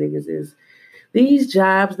of these niggas, is these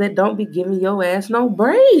jobs that don't be giving your ass no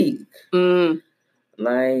break. Like,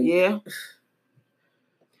 yeah.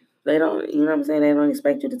 They don't, you know what I'm saying? They don't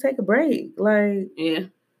expect you to take a break. Like, yeah.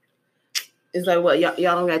 It's like, what, y'all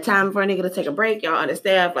don't got time for a nigga to take a break? Y'all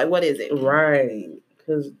understaffed? Like, what is it? Right.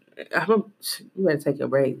 Because you better take your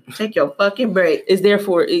break. Take your fucking break. It's there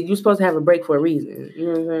for, you're supposed to have a break for a reason. You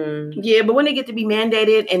know what I'm saying? Yeah, but when they get to be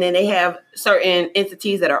mandated and then they have certain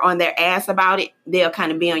entities that are on their ass about it, they'll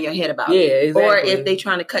kind of be on your head about it. Yeah, exactly. Or if they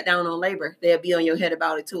trying to cut down on labor, they'll be on your head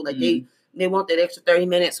about it too. Like they want that extra 30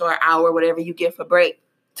 minutes or an hour, whatever you get for break,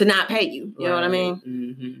 to not pay you. You know what I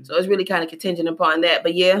mean? So it's really kind of contingent upon that.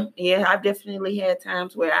 But yeah, I've definitely had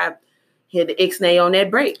times where I've hit the ixnay on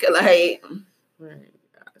that break. Like,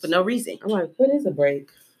 for no reason. I'm like, what is a break?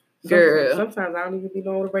 Girl. Sometimes I don't even be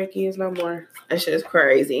knowing what a break is no more. That shit is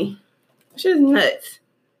crazy. That shit is nuts.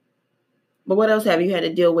 But what else have you had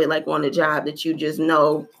to deal with, like, on the job that you just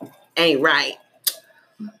know ain't right?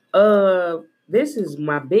 This is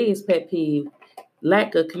my biggest pet peeve.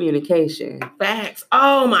 Lack of communication. Facts.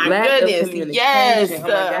 Oh my goodness. Yes. Oh my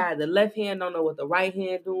God. The left hand don't know what the right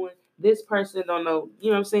hand doing. This person don't know. You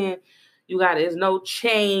know what I'm saying? There's no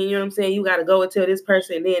chain. You know what I'm saying? You got to go and tell this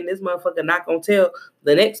person, and then this motherfucker not going to tell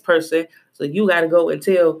the next person. So you got to go and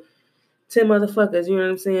tell 10 motherfuckers. You know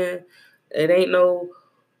what I'm saying? It ain't no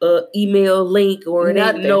email link, or it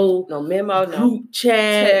ain't no memo, group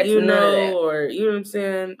chat, text, or you know what I'm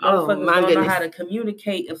saying? Motherfuckers don't know how to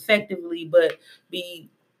communicate effectively, but be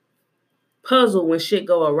puzzled when shit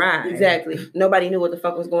go awry. Exactly. Nobody knew what the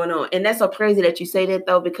fuck was going on. And that's so crazy that you say that,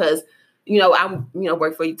 though, because, I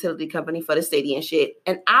work for a utility company for the city and shit.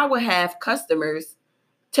 And I would have customers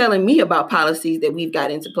telling me about policies that we've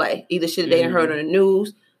got into play. Either shit that they heard on the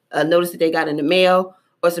news, notice that they got in the mail,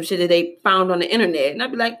 or some shit that they found on the internet. And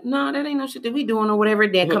I'd be like, no, that ain't no shit that we doing or whatever.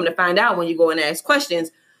 Then come to find out when you go and ask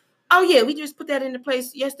questions, oh yeah, we just put that into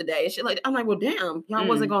place yesterday and shit like that. I'm like, well, damn, y'all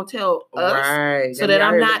wasn't gonna tell us so that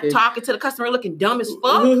I'm not talking to the customer looking dumb as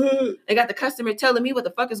fuck. And got the customer telling me what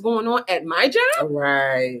the fuck is going on at my job.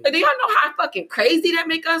 Right. Like, do y'all know how fucking crazy that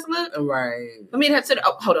make us look? Right. I mean,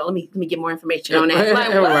 hold on, let me get more information on that.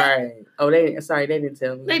 Like, what? Right. Oh, they didn't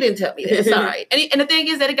tell me. They didn't tell me that. Sorry. And the thing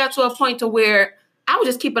is that it got to a point to where I was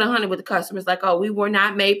just keeping 100 with the customers. Like, oh, we were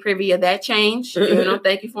not made privy of that change.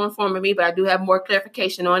 Thank you for informing me, but I do have more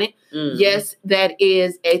clarification on it. Yes, that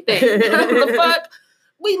is a thing. The fuck?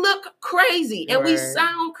 We look crazy and we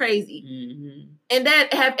sound crazy. And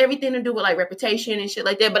that have everything to do with like reputation and shit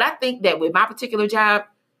like that. But I think that with my particular job,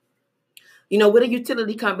 with a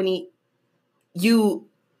utility company, you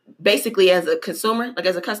basically as a consumer, like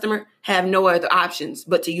as a customer, have no other options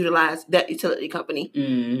but to utilize that utility company.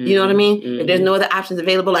 You know what I mean? If there's no other options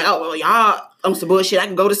available, like, oh, well, y'all on some bullshit, I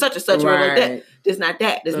can go to such and such or like that. There's not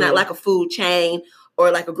that. There's not like a food chain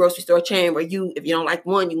or like a grocery store chain where if you don't like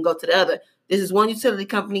one, you can go to the other. This is one utility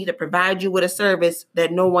company that provides you with a service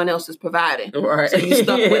that no one else is providing. Right. So you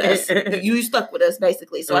stuck with us. You stuck with us,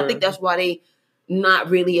 basically. So I think that's why they not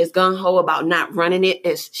really as gung-ho about not running it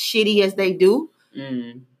as shitty as they do.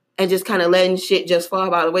 And just kind of letting shit just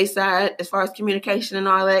fall by the wayside as far as communication and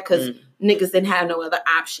all that, because niggas didn't have no other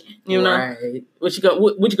option. You know? Right. What you gonna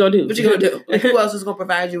do? What you gonna do? Like, who else is gonna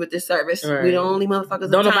provide you with this service? Right. We the only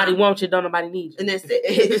motherfuckers. Don't nobody want you. Don't nobody need you. And that's it.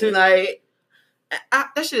 It's like,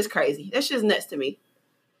 that shit is crazy. That shit is nuts to me.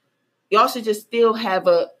 Y'all should just still have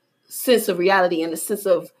a sense of reality and a sense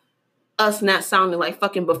of us not sounding like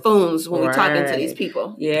fucking buffoons when we're talking to these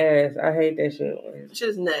people. Yes, I hate that shit. That shit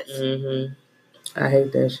is nuts. I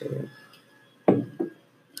hate that shit.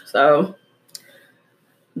 So,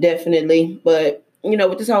 definitely. But, you know,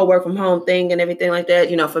 with this whole work from home thing and everything like that,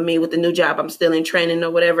 you know, for me with the new job, I'm still in training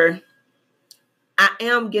or whatever. I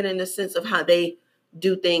am getting a sense of how they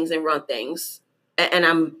do things and run things. And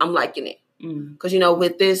I'm liking it. Because, you know,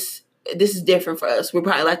 with this is different for us. We're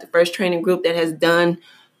probably like the first training group that has done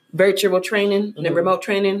virtual training and remote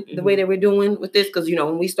training the way that we're doing with this. Because, you know,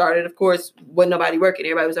 when we started, of course, wasn't nobody working.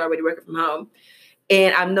 Everybody was already working from home.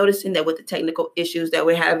 And I'm noticing that with the technical issues that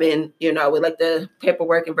we're having, you know, with like the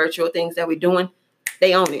paperwork and virtual things that we're doing,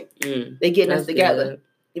 they own it. They getting us together.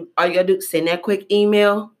 Good. All you got to do is send that quick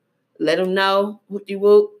email, let them know,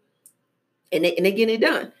 whoop-de-whoop, and they getting it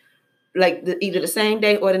done. Like either the same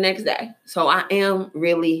day or the next day. So I am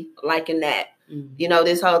really liking that. You know,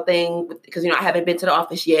 this whole thing, because, you know, I haven't been to the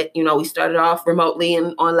office yet. You know, we started off remotely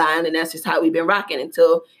and online, and that's just how we've been rocking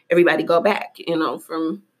until everybody go back, you know,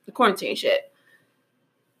 from the quarantine shit.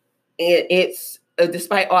 And it's,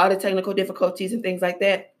 despite all the technical difficulties and things like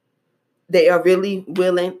that, they are really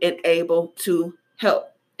willing and able to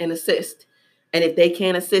help and assist. And if they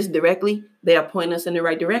can't assist directly, they are pointing us in the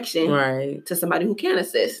right direction to somebody who can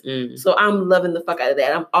assist. So I'm loving the fuck out of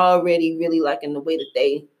that. I'm already really liking the way that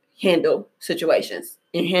they handle situations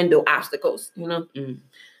and handle obstacles, you know?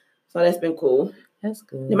 So that's been cool. That's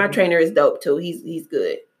good. And my trainer is dope too. He's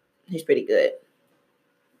good. He's pretty good.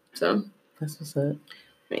 So that's what's up.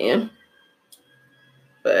 Man.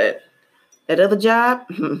 But that other job,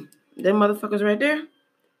 them motherfuckers right there,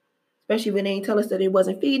 especially when they ain't tell us that they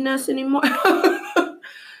wasn't feeding us anymore.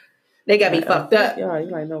 They got me fucked up. Y'all, you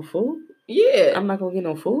like no food? Yeah. I'm not gonna get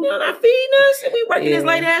no food. Y'all not feeding us and we working this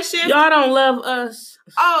late ass shift. Y'all don't love us.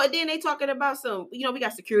 Oh, and then they talking about some, you know, we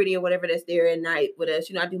got security or whatever that's there at night with us.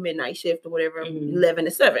 You know, I do midnight shift or whatever, 11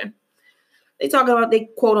 to 7. They talking about they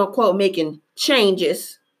quote unquote making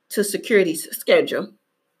changes to security's schedule.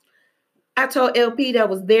 I told LP that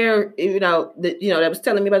was there, that was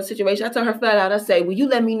telling me about the situation. I told her flat out, I say, will you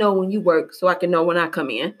let me know when you work so I can know when I come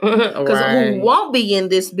in? Because who won't be in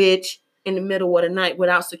this bitch in the middle of the night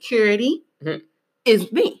without security is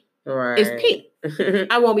me. Right. It's P.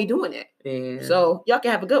 I won't be doing that. Yeah. So y'all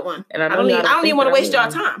can have a good one. And I don't even want to waste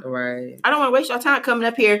y'all time. Right. I don't want to waste y'all time coming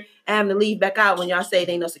up here and having to leave back out when y'all say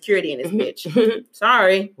there ain't no security in this bitch.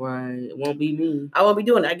 Sorry. Right. It won't be me. I won't be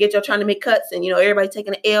doing it. I get y'all trying to make cuts and, everybody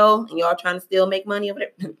taking an L and y'all trying to still make money over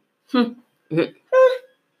there.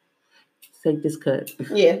 Take this cut.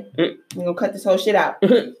 Yeah. We're going to cut this whole shit out.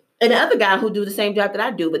 And the other guy who do the same job that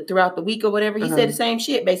I do, but throughout the week or whatever, he said the same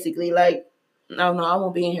shit, basically. Like, no, I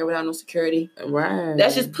won't be in here without no security. Right.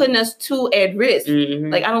 That's just putting us too at risk.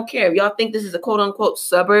 Like, I don't care. If y'all think this is a quote-unquote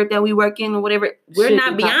suburb that we work in or whatever, we're shit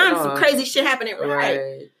not beyond some crazy shit happening.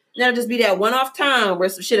 Right. That'll just be that one-off time where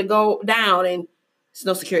some shit will go down and there's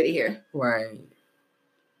no security here. Right.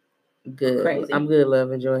 Good. Crazy. I'm good,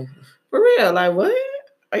 love and joy. For real. Like, what?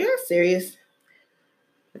 Are y'all serious?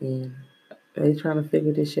 Yeah. They trying to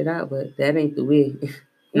figure this shit out, but that ain't the way.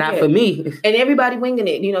 Not for me. And everybody winging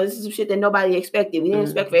it. This is some shit that nobody expected. We didn't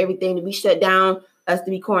expect for everything to be shut down, us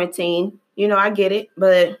to be quarantined. I get it.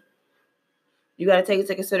 But you got to take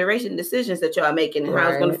into consideration the decisions that y'all are making and how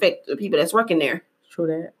it's going to affect the people that's working there. True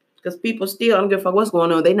that. Because people still, I don't give a fuck what's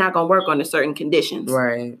going on. They're not going to work under certain conditions.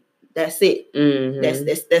 Right. That's it.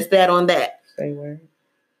 That's that on that. Same way.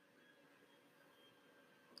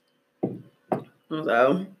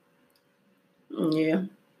 So, yeah.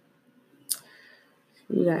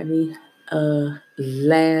 You got any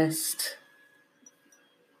last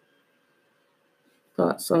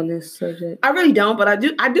thoughts on this subject? I really don't, but I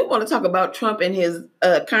do want to talk about Trump and his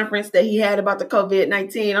conference that he had about the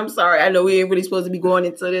COVID-19. I'm sorry. I know we ain't really supposed to be going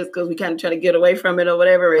into this because we kind of try to get away from it or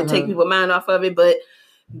whatever and take people's mind off of it, but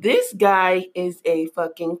this guy is a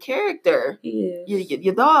fucking character. He is.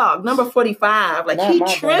 Your dog, number 45. Like, he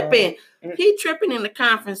tripping. He tripping in the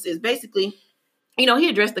conferences. Basically, he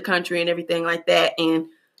addressed the country and everything like that. And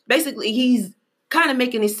basically, he's kind of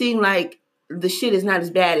making it seem like the shit is not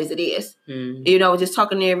as bad as it is. Just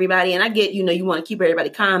talking to everybody. And I get, you want to keep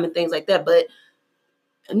everybody calm and things like that. But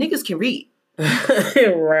niggas can read.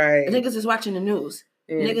 Right. Niggas is watching the news.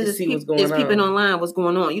 Yeah, niggas is peeping online what's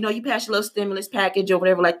going on. You pass your little stimulus package or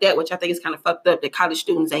whatever like that, which I think is kind of fucked up that college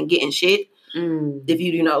students ain't getting shit. If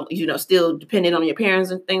you still dependent on your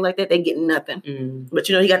parents and things like that, they getting nothing. But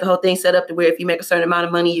he got the whole thing set up to where if you make a certain amount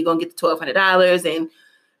of money, you're gonna get the $1,200 and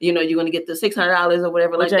you're gonna get the $600 or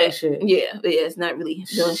whatever like that. Shit. Yeah, it's not really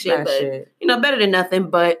doing shit, but shit. Better than nothing.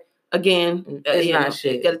 But again, it's not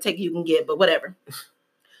shit. You gotta take what you can get, but whatever.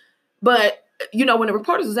 But when the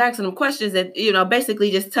reporters was asking them questions and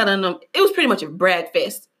basically just telling them, it was pretty much a brag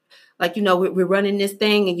fest. like, we're running this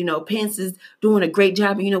thing, and Pence is doing a great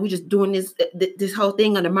job, and we're just doing this whole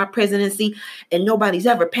thing under my presidency, and nobody's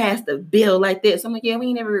ever passed a bill like this. I'm like, yeah, we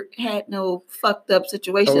ain't never had no fucked up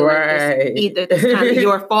situation like this either. That's kind of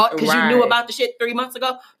your fault because you knew about the shit 3 months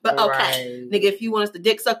ago. But okay, nigga, if you want us to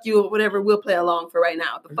dick suck you or whatever, we'll play along for right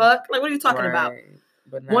now. The fuck, like, what are you talking about?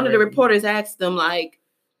 But one of the reporters asked them, like,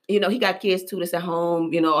 he got kids too that's at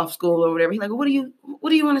home, off school or whatever. He's like, well, what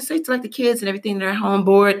do you want to say to like the kids and everything? They're at home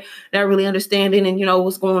bored, they're really understanding and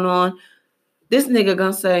what's going on. This nigga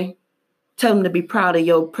gonna say, tell them to be proud of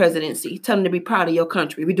your presidency. Tell them to be proud of your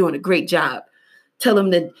country. We're doing a great job. Tell them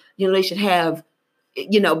that, they should have,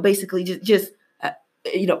 basically just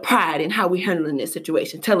pride in how we're handling this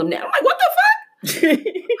situation. Tell them that. I'm like, what the fuck?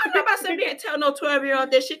 I'm not about to sit there and tell no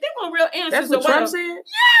 12-year-old that shit. They want real answers. That's what Trump said?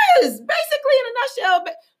 Yes. Basically, in a nutshell,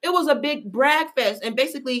 it was a big brag fest. And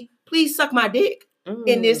basically, please suck my dick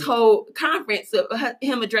in this whole conference of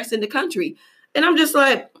him addressing the country. And I'm just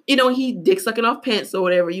like, he dick sucking off Pence or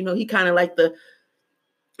whatever. He kind of like the,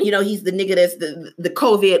 he's the nigga that's the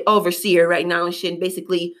COVID overseer right now and shit. And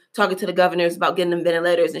basically talking to the governors about getting them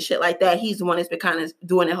ventilators and shit like that. He's the one that's been kind of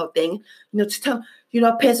doing that whole thing. Just tell,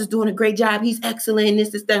 Pence is doing a great job. He's excellent.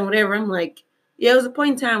 This, thing, whatever. I'm like, yeah, it was a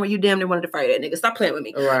point in time where you damn near wanted to fire that nigga. Stop playing with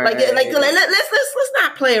me. Right. Like let's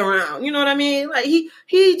not play around. You know what I mean? Like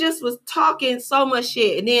he just was talking so much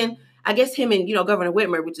shit. And then I guess him and Governor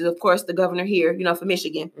Whitmer, which is of course the governor here, for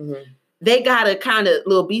Michigan, they got a kind of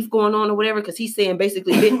little beef going on or whatever because he's saying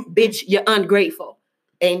basically, bitch, you're ungrateful,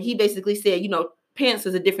 and he basically said, Pence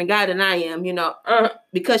is a different guy than I am,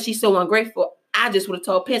 because she's so ungrateful. I just would have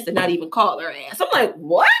told Pence to not even call her ass. I'm like,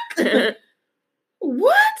 what?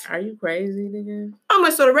 What? Are you crazy, nigga? I'm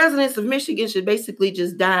like, so the residents of Michigan should basically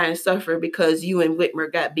just die and suffer because you and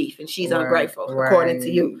Whitmer got beef and she's ungrateful, according to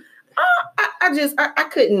you. I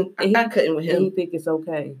couldn't with him. He think it's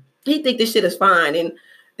okay. He think this shit is fine, and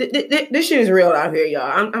this shit is real out here,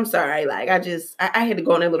 y'all. I'm sorry. Like, I had to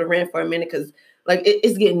go on that little rant for a minute because, like,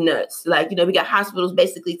 it's getting nuts. Like, we got hospitals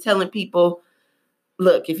basically telling people,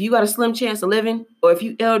 look, if you got a slim chance of living or if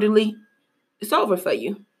you elderly, it's over for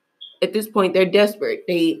you. At this point, they're desperate.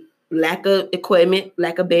 They lack of equipment,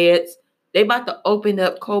 lack of beds. They about to open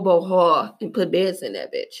up Cobo Hall and put beds in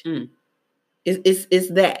that bitch. It's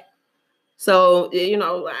that. So,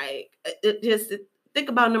 like, just think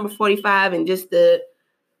about number 45 and just the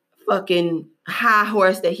fucking high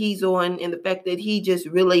horse that he's on and the fact that he just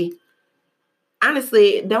really,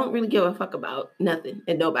 honestly, don't really give a fuck about nothing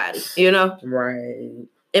and nobody, Right.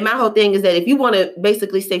 And my whole thing is that if you want to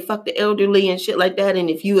basically say fuck the elderly and shit like that, and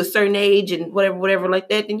if you a certain age and whatever like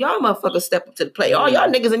that, then y'all motherfuckers step up to the plate. All y'all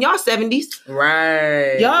niggas in y'all 70s.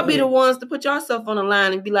 Right. Y'all be the ones to put yourself on the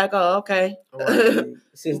line and be like, oh, okay. Right.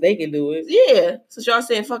 Since they can do it. Yeah. Since y'all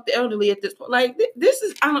saying fuck the elderly at this point. Like, this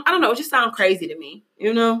is, I don't know. It just sounds crazy to me,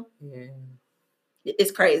 Yeah.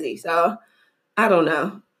 It's crazy. So, I don't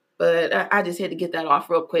know. But I just had to get that off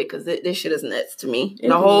real quick because this shit is nuts to me.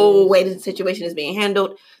 The whole way the situation is being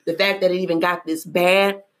handled, the fact that it even got this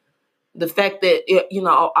bad, the fact that,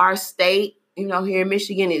 our state, here in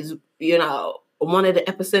Michigan is, one of the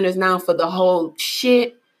epicenters now for the whole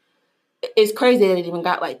shit. It's crazy that it even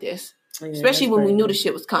got like this. Yeah, especially when we knew the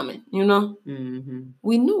shit was coming, Mm-hmm.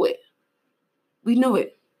 We knew it.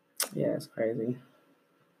 Yeah, it's crazy.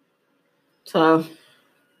 So...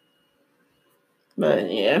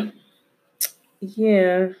 But yeah.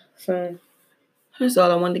 So that's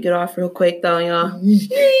all I wanted to get off real quick, though, y'all.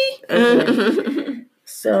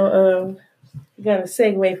 So we got to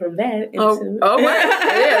segue from that into. Oh, right.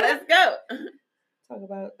 Yeah, let's go. Talk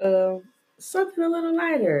about something a little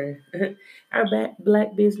lighter. Our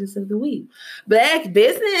Black Business of the Week. Black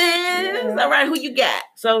Business. Yeah. All right, who you got?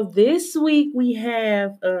 So this week we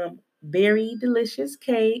have Berry Delicious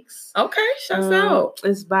Cakes. Okay, shucks out.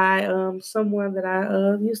 It's by someone that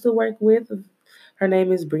I used to work with. Her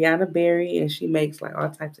name is Brianna Berry, and she makes like all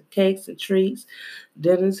types of cakes and treats,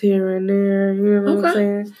 dinners here and there. You know what I'm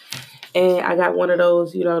saying? And I got one of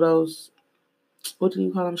those, those, what do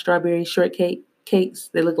you call them? Strawberry shortcake cakes.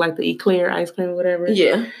 They look like the eclair ice cream or whatever.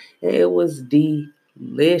 Yeah. And it was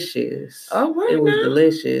delicious. Oh, right. It was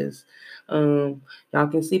delicious. Y'all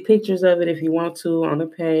can see pictures of it if you want to on the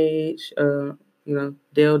page.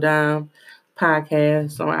 Dale Dime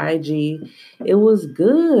Podcast on IG. It was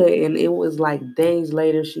good, and it was like days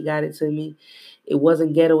later she got it to me. It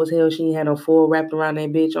wasn't ghetto as hell. She ain't had no foil wrapped around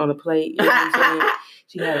that bitch on the plate. You know what I'm saying?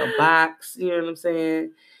 She had a box. You know what I'm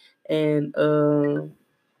saying? And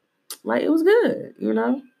it was good.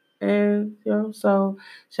 And so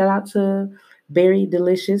shout out to Berry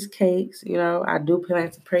Delicious Cakes. I do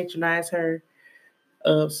plan to patronize her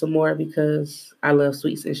some more because I love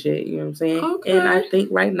sweets and shit. You know what I'm saying? Okay. And I think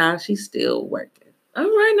right now she's still working. All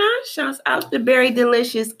right, now shouts out to Berry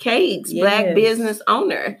Delicious Cakes, Black Yes. business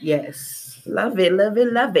owner. Yes. Love it, love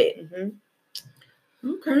it, love it.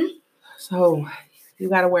 Okay. So, you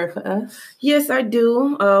got a word for us? Yes, I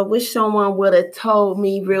do. Wish someone would have told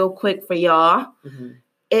me real quick for y'all.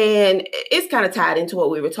 And it's kind of tied into what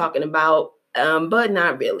we were talking about, but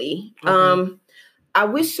not really. Okay. I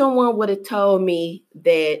wish someone would have told me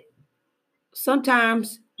that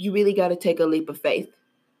sometimes you really got to take a leap of faith,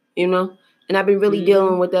 you know? And I've been really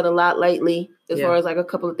dealing with that a lot lately, as far as like a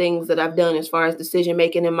couple of things that I've done as far as decision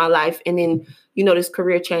making in my life. And then, you know, this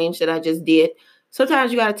career change that I just did.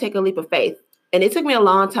 Sometimes you got to take a leap of faith. And it took me a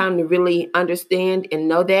long time to really understand and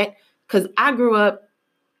know that, because I grew up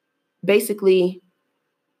basically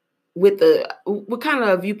with kind of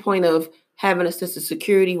a viewpoint of having a sense of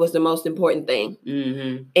security was the most important thing.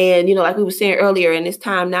 And, you know, like we were saying earlier, in this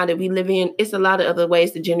time now that we live in, it's a lot of other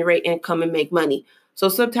ways to generate income and make money. So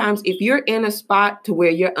sometimes if you're in a spot to where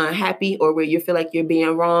you're unhappy or where you feel like you're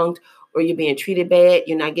being wronged or you're being treated bad,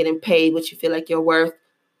 you're not getting paid what you feel like you're worth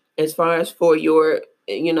as far as for your,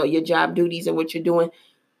 you know, your job duties and what you're doing,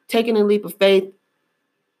 taking a leap of faith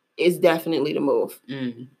is definitely the move.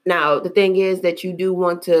 Now, the thing is that you do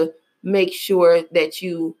want to make sure that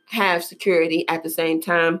you have security at the same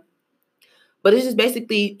time. But it's just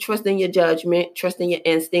basically trusting your judgment, trusting your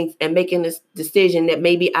instincts, and making this decision that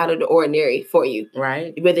may be out of the ordinary for you.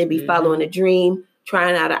 Right. Whether it be following a dream,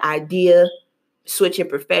 trying out an idea, switching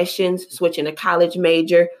professions, switching a college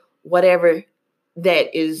major, whatever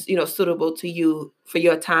that is, you know, suitable to you for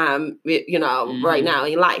your time, you know, right now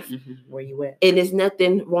in life. Where you at? And there's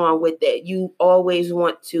nothing wrong with that. You always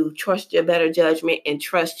want to trust your better judgment and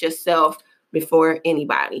trust yourself before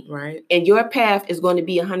anybody. Right. And your path is going to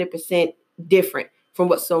be 100% different from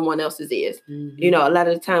what someone else's is. You know, a lot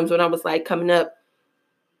of the times when I was like coming up,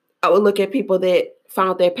 I would look at people that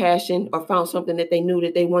found their passion or found something that they knew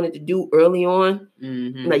that they wanted to do early on,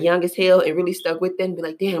 like young as hell, and really stuck with them and be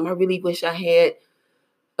like, damn, I really wish I had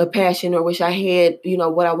a passion or wish I had, you know,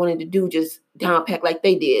 what I wanted to do just down packed like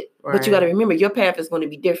they did. Right. But you got to remember, your path is going to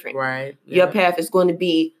be different. Right. Your path is going to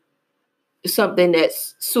be something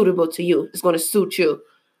that's suitable to you. It's going to suit you.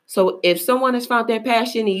 So if someone has found their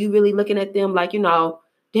passion and you really looking at them like, you know,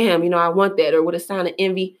 damn, you know, I want that, or with a sign of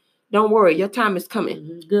envy, don't worry. Your time is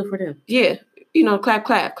coming. Good for them. Yeah. You know, clap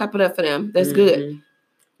it up for them. That's good.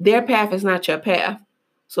 Their path is not your path.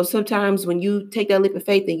 So sometimes when you take that leap of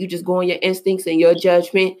faith and you just go on your instincts and your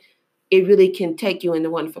judgment, it really can take you into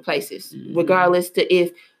wonderful places, regardless to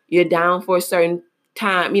if you're down for a certain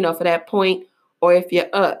time, you know, for that point, or if you're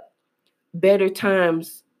up. Better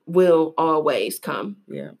times will always come.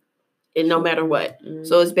 Yeah. And no matter what.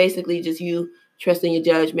 So it's basically just you trusting your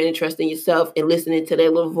judgment and trusting yourself and listening to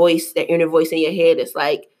that little voice, that inner voice in your head that's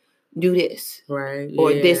like, do this. Right.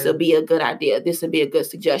 Or this will be a good idea. This will be a good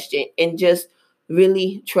suggestion. And just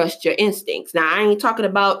really trust your instincts. Now, I ain't talking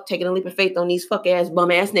about taking a leap of faith on these fuck ass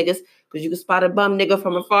bum ass niggas, because you can spot a bum nigga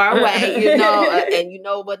from a far away, you know, and you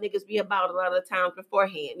know what niggas be about a lot of the times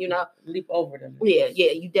beforehand, you know. Leap over them. Yeah.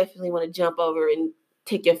 You definitely want to jump over and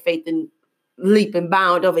take your faith and leap and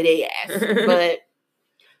bound over their ass. But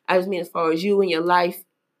I just mean as far as you and your life,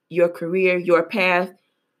 your career, your path,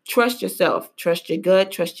 trust yourself, trust your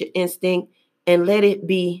gut, trust your instinct, and let it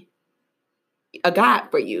be a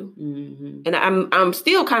guide for you. And I'm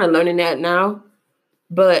still kind of learning that now,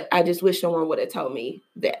 but I just wish someone would have told me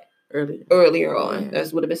that earlier on.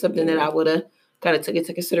 That would have been something that I would have kind of took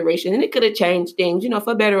into consideration, and it could have changed things, you know,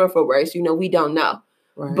 for better or for worse. You know, we don't know.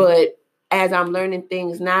 Right. But as I'm learning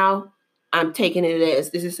things now, I'm taking it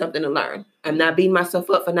as this is something to learn. I'm not beating myself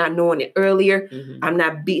up for not knowing it earlier. I'm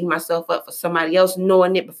not beating myself up for somebody else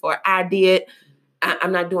knowing it before I did.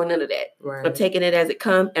 I'm not doing none of that. Right. I'm taking it as it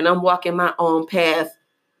comes, and I'm walking my own path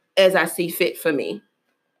as I see fit for me.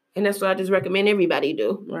 And that's what I just recommend everybody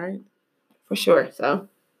do. Right. For sure. So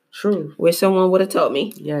true. Wish someone would have told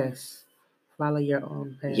me. Yes. Follow your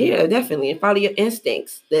own path. Yeah, definitely. And follow your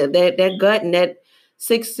instincts. That gut and that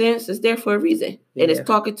sixth sense is there for a reason. Yeah. And it's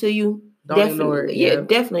talking to you. Don't ignore it. Yeah,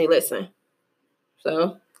 definitely listen.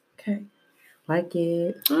 So. Okay. Like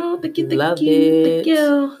it. Oh, thank you. Love it. Thank you.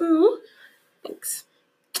 Oh, thanks.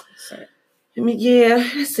 I mean, yeah,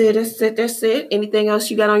 that's it. Anything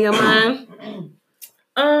else you got on your mind?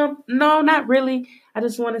 No, not really. I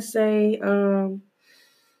just want to say,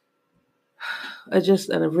 just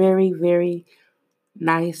a very, very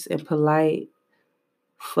nice and polite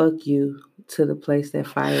fuck you to the place that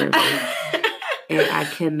fired me. And I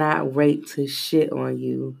cannot wait to shit on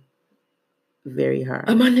you very hard.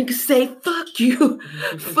 My nigga say fuck fuck you,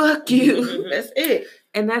 fuck you. That's it.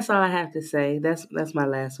 And that's all I have to say. That's my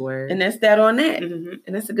last word. And that's that on that. Mm-hmm.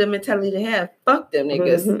 And that's a good mentality to have. Fuck them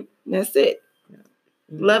niggas. Mm-hmm. That's it.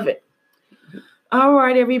 Love it. All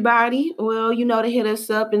right, everybody. Well, you know to hit us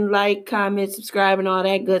up and like, comment, subscribe, and all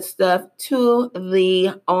that good stuff to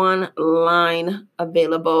the online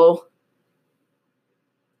available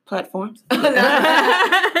platforms.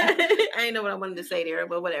 I didn't know what I wanted to say there,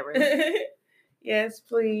 but whatever. Yes,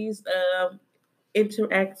 please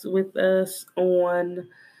interact with us on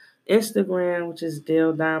Instagram, which is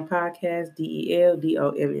Deldomme Podcast,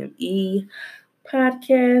 DELDOMME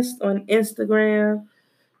Podcast on Instagram.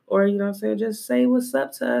 Or, you know what I'm saying, just say what's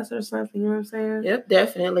up to us or something, you know what I'm saying? Yep,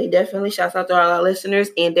 definitely. Shouts out to all our listeners,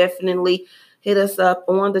 and definitely hit us up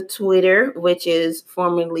on the Twitter, which is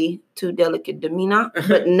formerly Too Delicate Demeanor,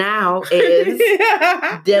 but now is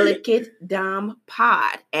Delicate Dom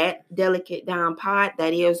Pod, at Delicate Dom Pod.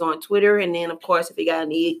 That is on Twitter. And then, of course, if you got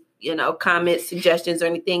any, comments, suggestions, or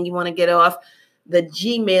anything you want to get off, the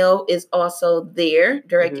Gmail is also there,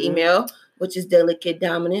 direct email, which is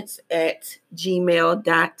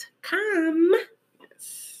delicatedominance@gmail.com.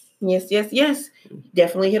 Yes.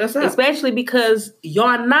 Definitely hit us up. Especially because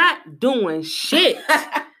y'all not doing shit.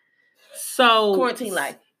 So quarantine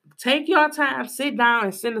life. Take your time, sit down,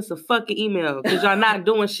 and send us a fucking email because y'all not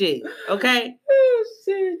doing shit. Okay? Oh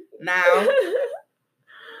shit. Now.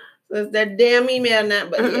 So it's that damn email now,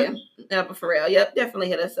 but yeah. No, but for real. Yep, definitely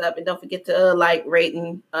hit us up. And don't forget to like, rate,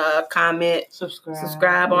 and comment.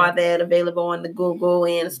 Subscribe, all that available on the Google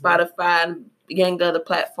and Spotify and gang other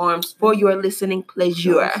platforms for your listening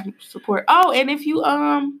pleasure. Support. Oh, and if you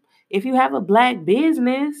have a Black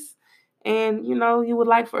business and you would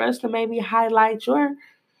like for us to maybe highlight your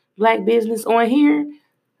Black business on here,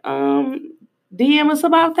 DM us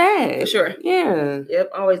about that. For sure. Yeah.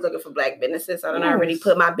 Yep. Always looking for Black businesses. I don't already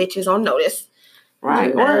put my bitches on notice.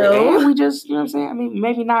 Right. Or we just, you know what I'm saying? I mean,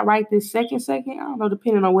 maybe not right this second. I don't know,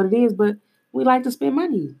 depending on what it is, but we like to spend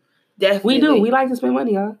money. Definitely. We do. We like to spend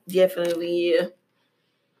money, y'all. Definitely, yeah.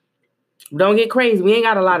 Don't get crazy. We ain't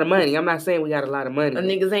got a lot of money. I'm not saying we got a lot of money. The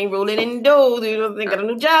niggas ain't rolling in doors. You know, they got a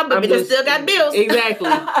new job, but bitches still got bills. Exactly.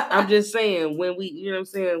 I'm just saying, when we, you know what I'm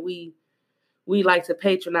saying, we like to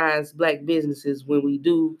patronize Black businesses when we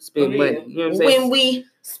do spend money. You know what I'm saying? When we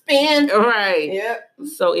spend. Right. Yeah.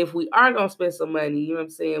 So if we are going to spend some money, you know what I'm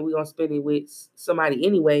saying, we're going to spend it with somebody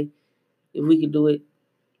anyway. If we can do it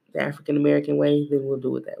the African-American way, then we'll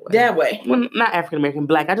do it that way. That way. Well, not African-American,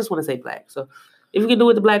 Black. I just want to say Black. So if we can do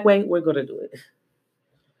it the Black way, we're going to do it.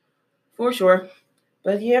 For sure.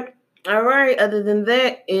 But yep. All right. Other than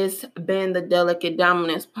that, it's been the Delicate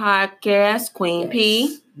Dominance Podcast. Queen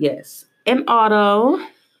P. Yes. And Otto.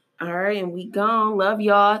 All right. And we gone. Love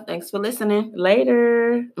y'all. Thanks for listening.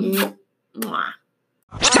 Later. Mwah.